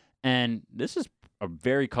 And this is a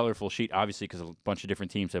very colorful sheet, obviously, because a bunch of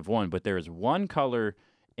different teams have won. But there is one color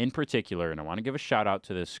in particular, and I want to give a shout out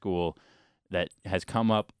to this school that has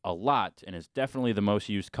come up a lot and is definitely the most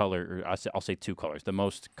used color. Or I'll say two colors, the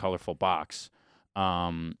most colorful box.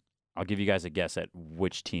 I'll give you guys a guess at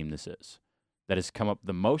which team this is that has come up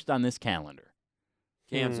the most on this calendar.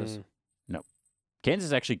 Kansas. No.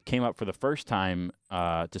 Kansas actually came up for the first time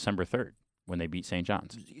December 3rd when they beat St.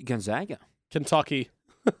 John's. Gonzaga. Kentucky.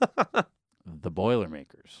 The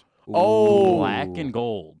Boilermakers. Oh. Black and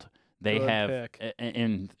gold. They Good have pick.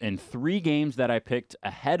 in 3 games that I picked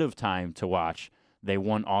ahead of time to watch, they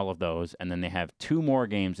won all of those, and then they have 2 more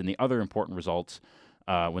games in the other important results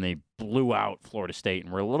when they blew out Florida State,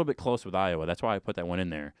 and we're a little bit close with Iowa. That's why I put that one in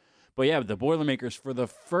there. But yeah, the Boilermakers, for the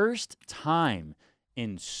first time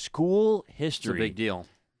in school It's a history, big deal.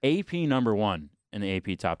 AP number 1 in the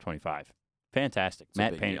AP Top 25. Fantastic. It's a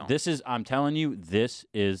Matt big Painter. deal. This is, I'm telling you, this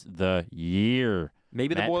is the year.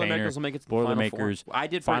 Maybe the Matt Boilermakers Painter, will make it to the Boilermakers, Final Four. I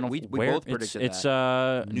did. Final We where? both predicted it's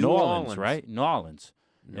that. New Orleans, right? New Orleans.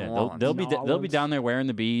 New Yeah, Orleans. they'll be Orleans. down there wearing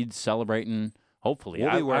the beads, celebrating. Hopefully,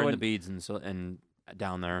 We'll be I wearing the would- beads and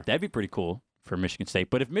down there. That'd be pretty cool for Michigan State.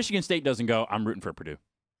 But if Michigan State doesn't go, I'm rooting for Purdue.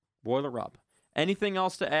 Boiler up. Anything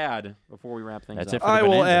else to add before we wrap things That's up? it for the I will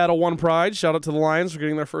Bonanza. add a one pride. Shout out to the Lions for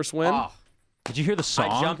getting their first win. Oh, Did you hear the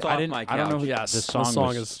song? jumped off didn't. my I don't know. couch. Who, Yes, the the song, song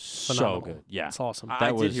was is so phenomenal. good. Yeah, It's awesome. I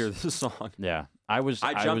That did was- hear the song. yeah. I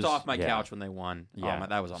I jumped off my yeah. couch when they won. Yeah. Oh,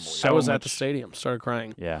 that was unbelievable. So I was at much- the stadium. Started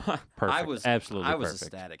crying. Yeah, perfect. I was absolutely I was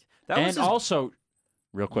perfect. ecstatic. That And was his- also,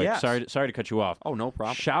 real quick, Yes. sorry to cut you off. oh, no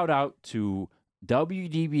problem. Shout out to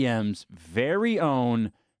WDBM's very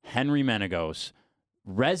own Henry Menegos,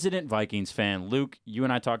 resident Vikings fan. Luke, you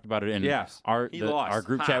and I talked about it in Yes, our he lost. our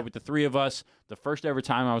group Ha. chat with the 3 of us. The first ever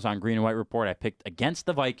time I was on Green and White Report, I picked against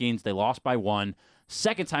the Vikings. They lost by 1.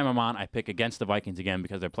 Second time I'm on, I pick against the Vikings again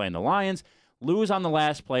because they're playing the Lions. Lose on the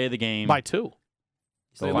last play of the game. By 2.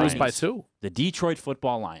 The They Lions. lose by 2. The Detroit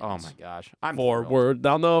Football Lions. Oh my gosh, I'm thrilled. Forward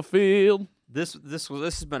down the field. This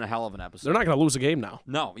has been a hell of an episode. They're not going to lose a game now.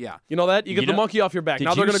 No, yeah. You know that? You get You the know- monkey off your back. Did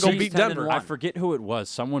Now they're you going to go see beat 10 and Denver. 1? I forget who it was.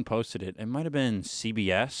 Someone posted it. It might have been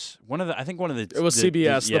CBS. I think one of the. It was the-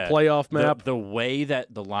 CBS, the yeah. playoff map. The way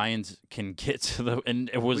that the Lions can get to the, and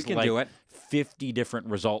it was We can like do it. 50 different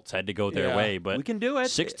results had to go their Yeah. way, but We can do it.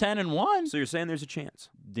 6-10-1. So you're saying there's a chance?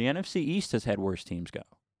 The NFC East has had worse teams go.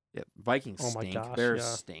 Yeah, Vikings Oh my stink. gosh, Bears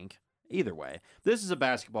yeah. stink. Either way, this is a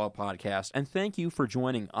basketball podcast, and thank you for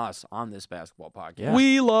joining us on this basketball podcast. Yeah.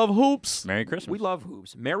 We love hoops. Merry Christmas. We love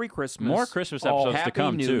hoops. Merry Christmas. More Christmas Oh, episodes Happy to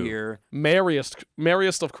come New too. Year.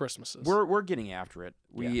 Merriest of Christmases. We're getting after it.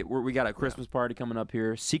 We got a Christmas party coming up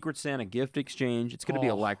here. Secret Santa gift exchange. It's going to be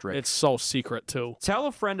Oh, electric. It's so secret, too. Tell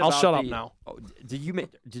a friend I'll about shut up the- now. Oh,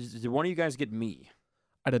 did one of you guys get me?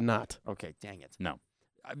 I did not. Okay, dang it. No.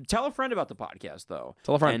 Tell a friend about the podcast, though.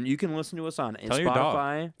 Tell a friend. And you can listen to us on Tell your dog.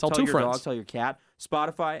 Spotify. Tell two your friends. dog, tell your cat.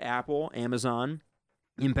 Spotify, Apple, Amazon,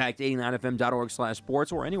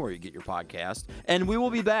 impact89fm.org/sports, or anywhere you get your podcast. And we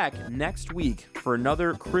will be back next week for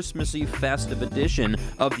another Christmassy festive edition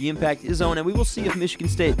of the Impact Is Zone. And we will see if Michigan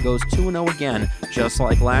State goes 2-0 again, just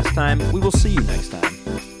like last time. We will see you next time.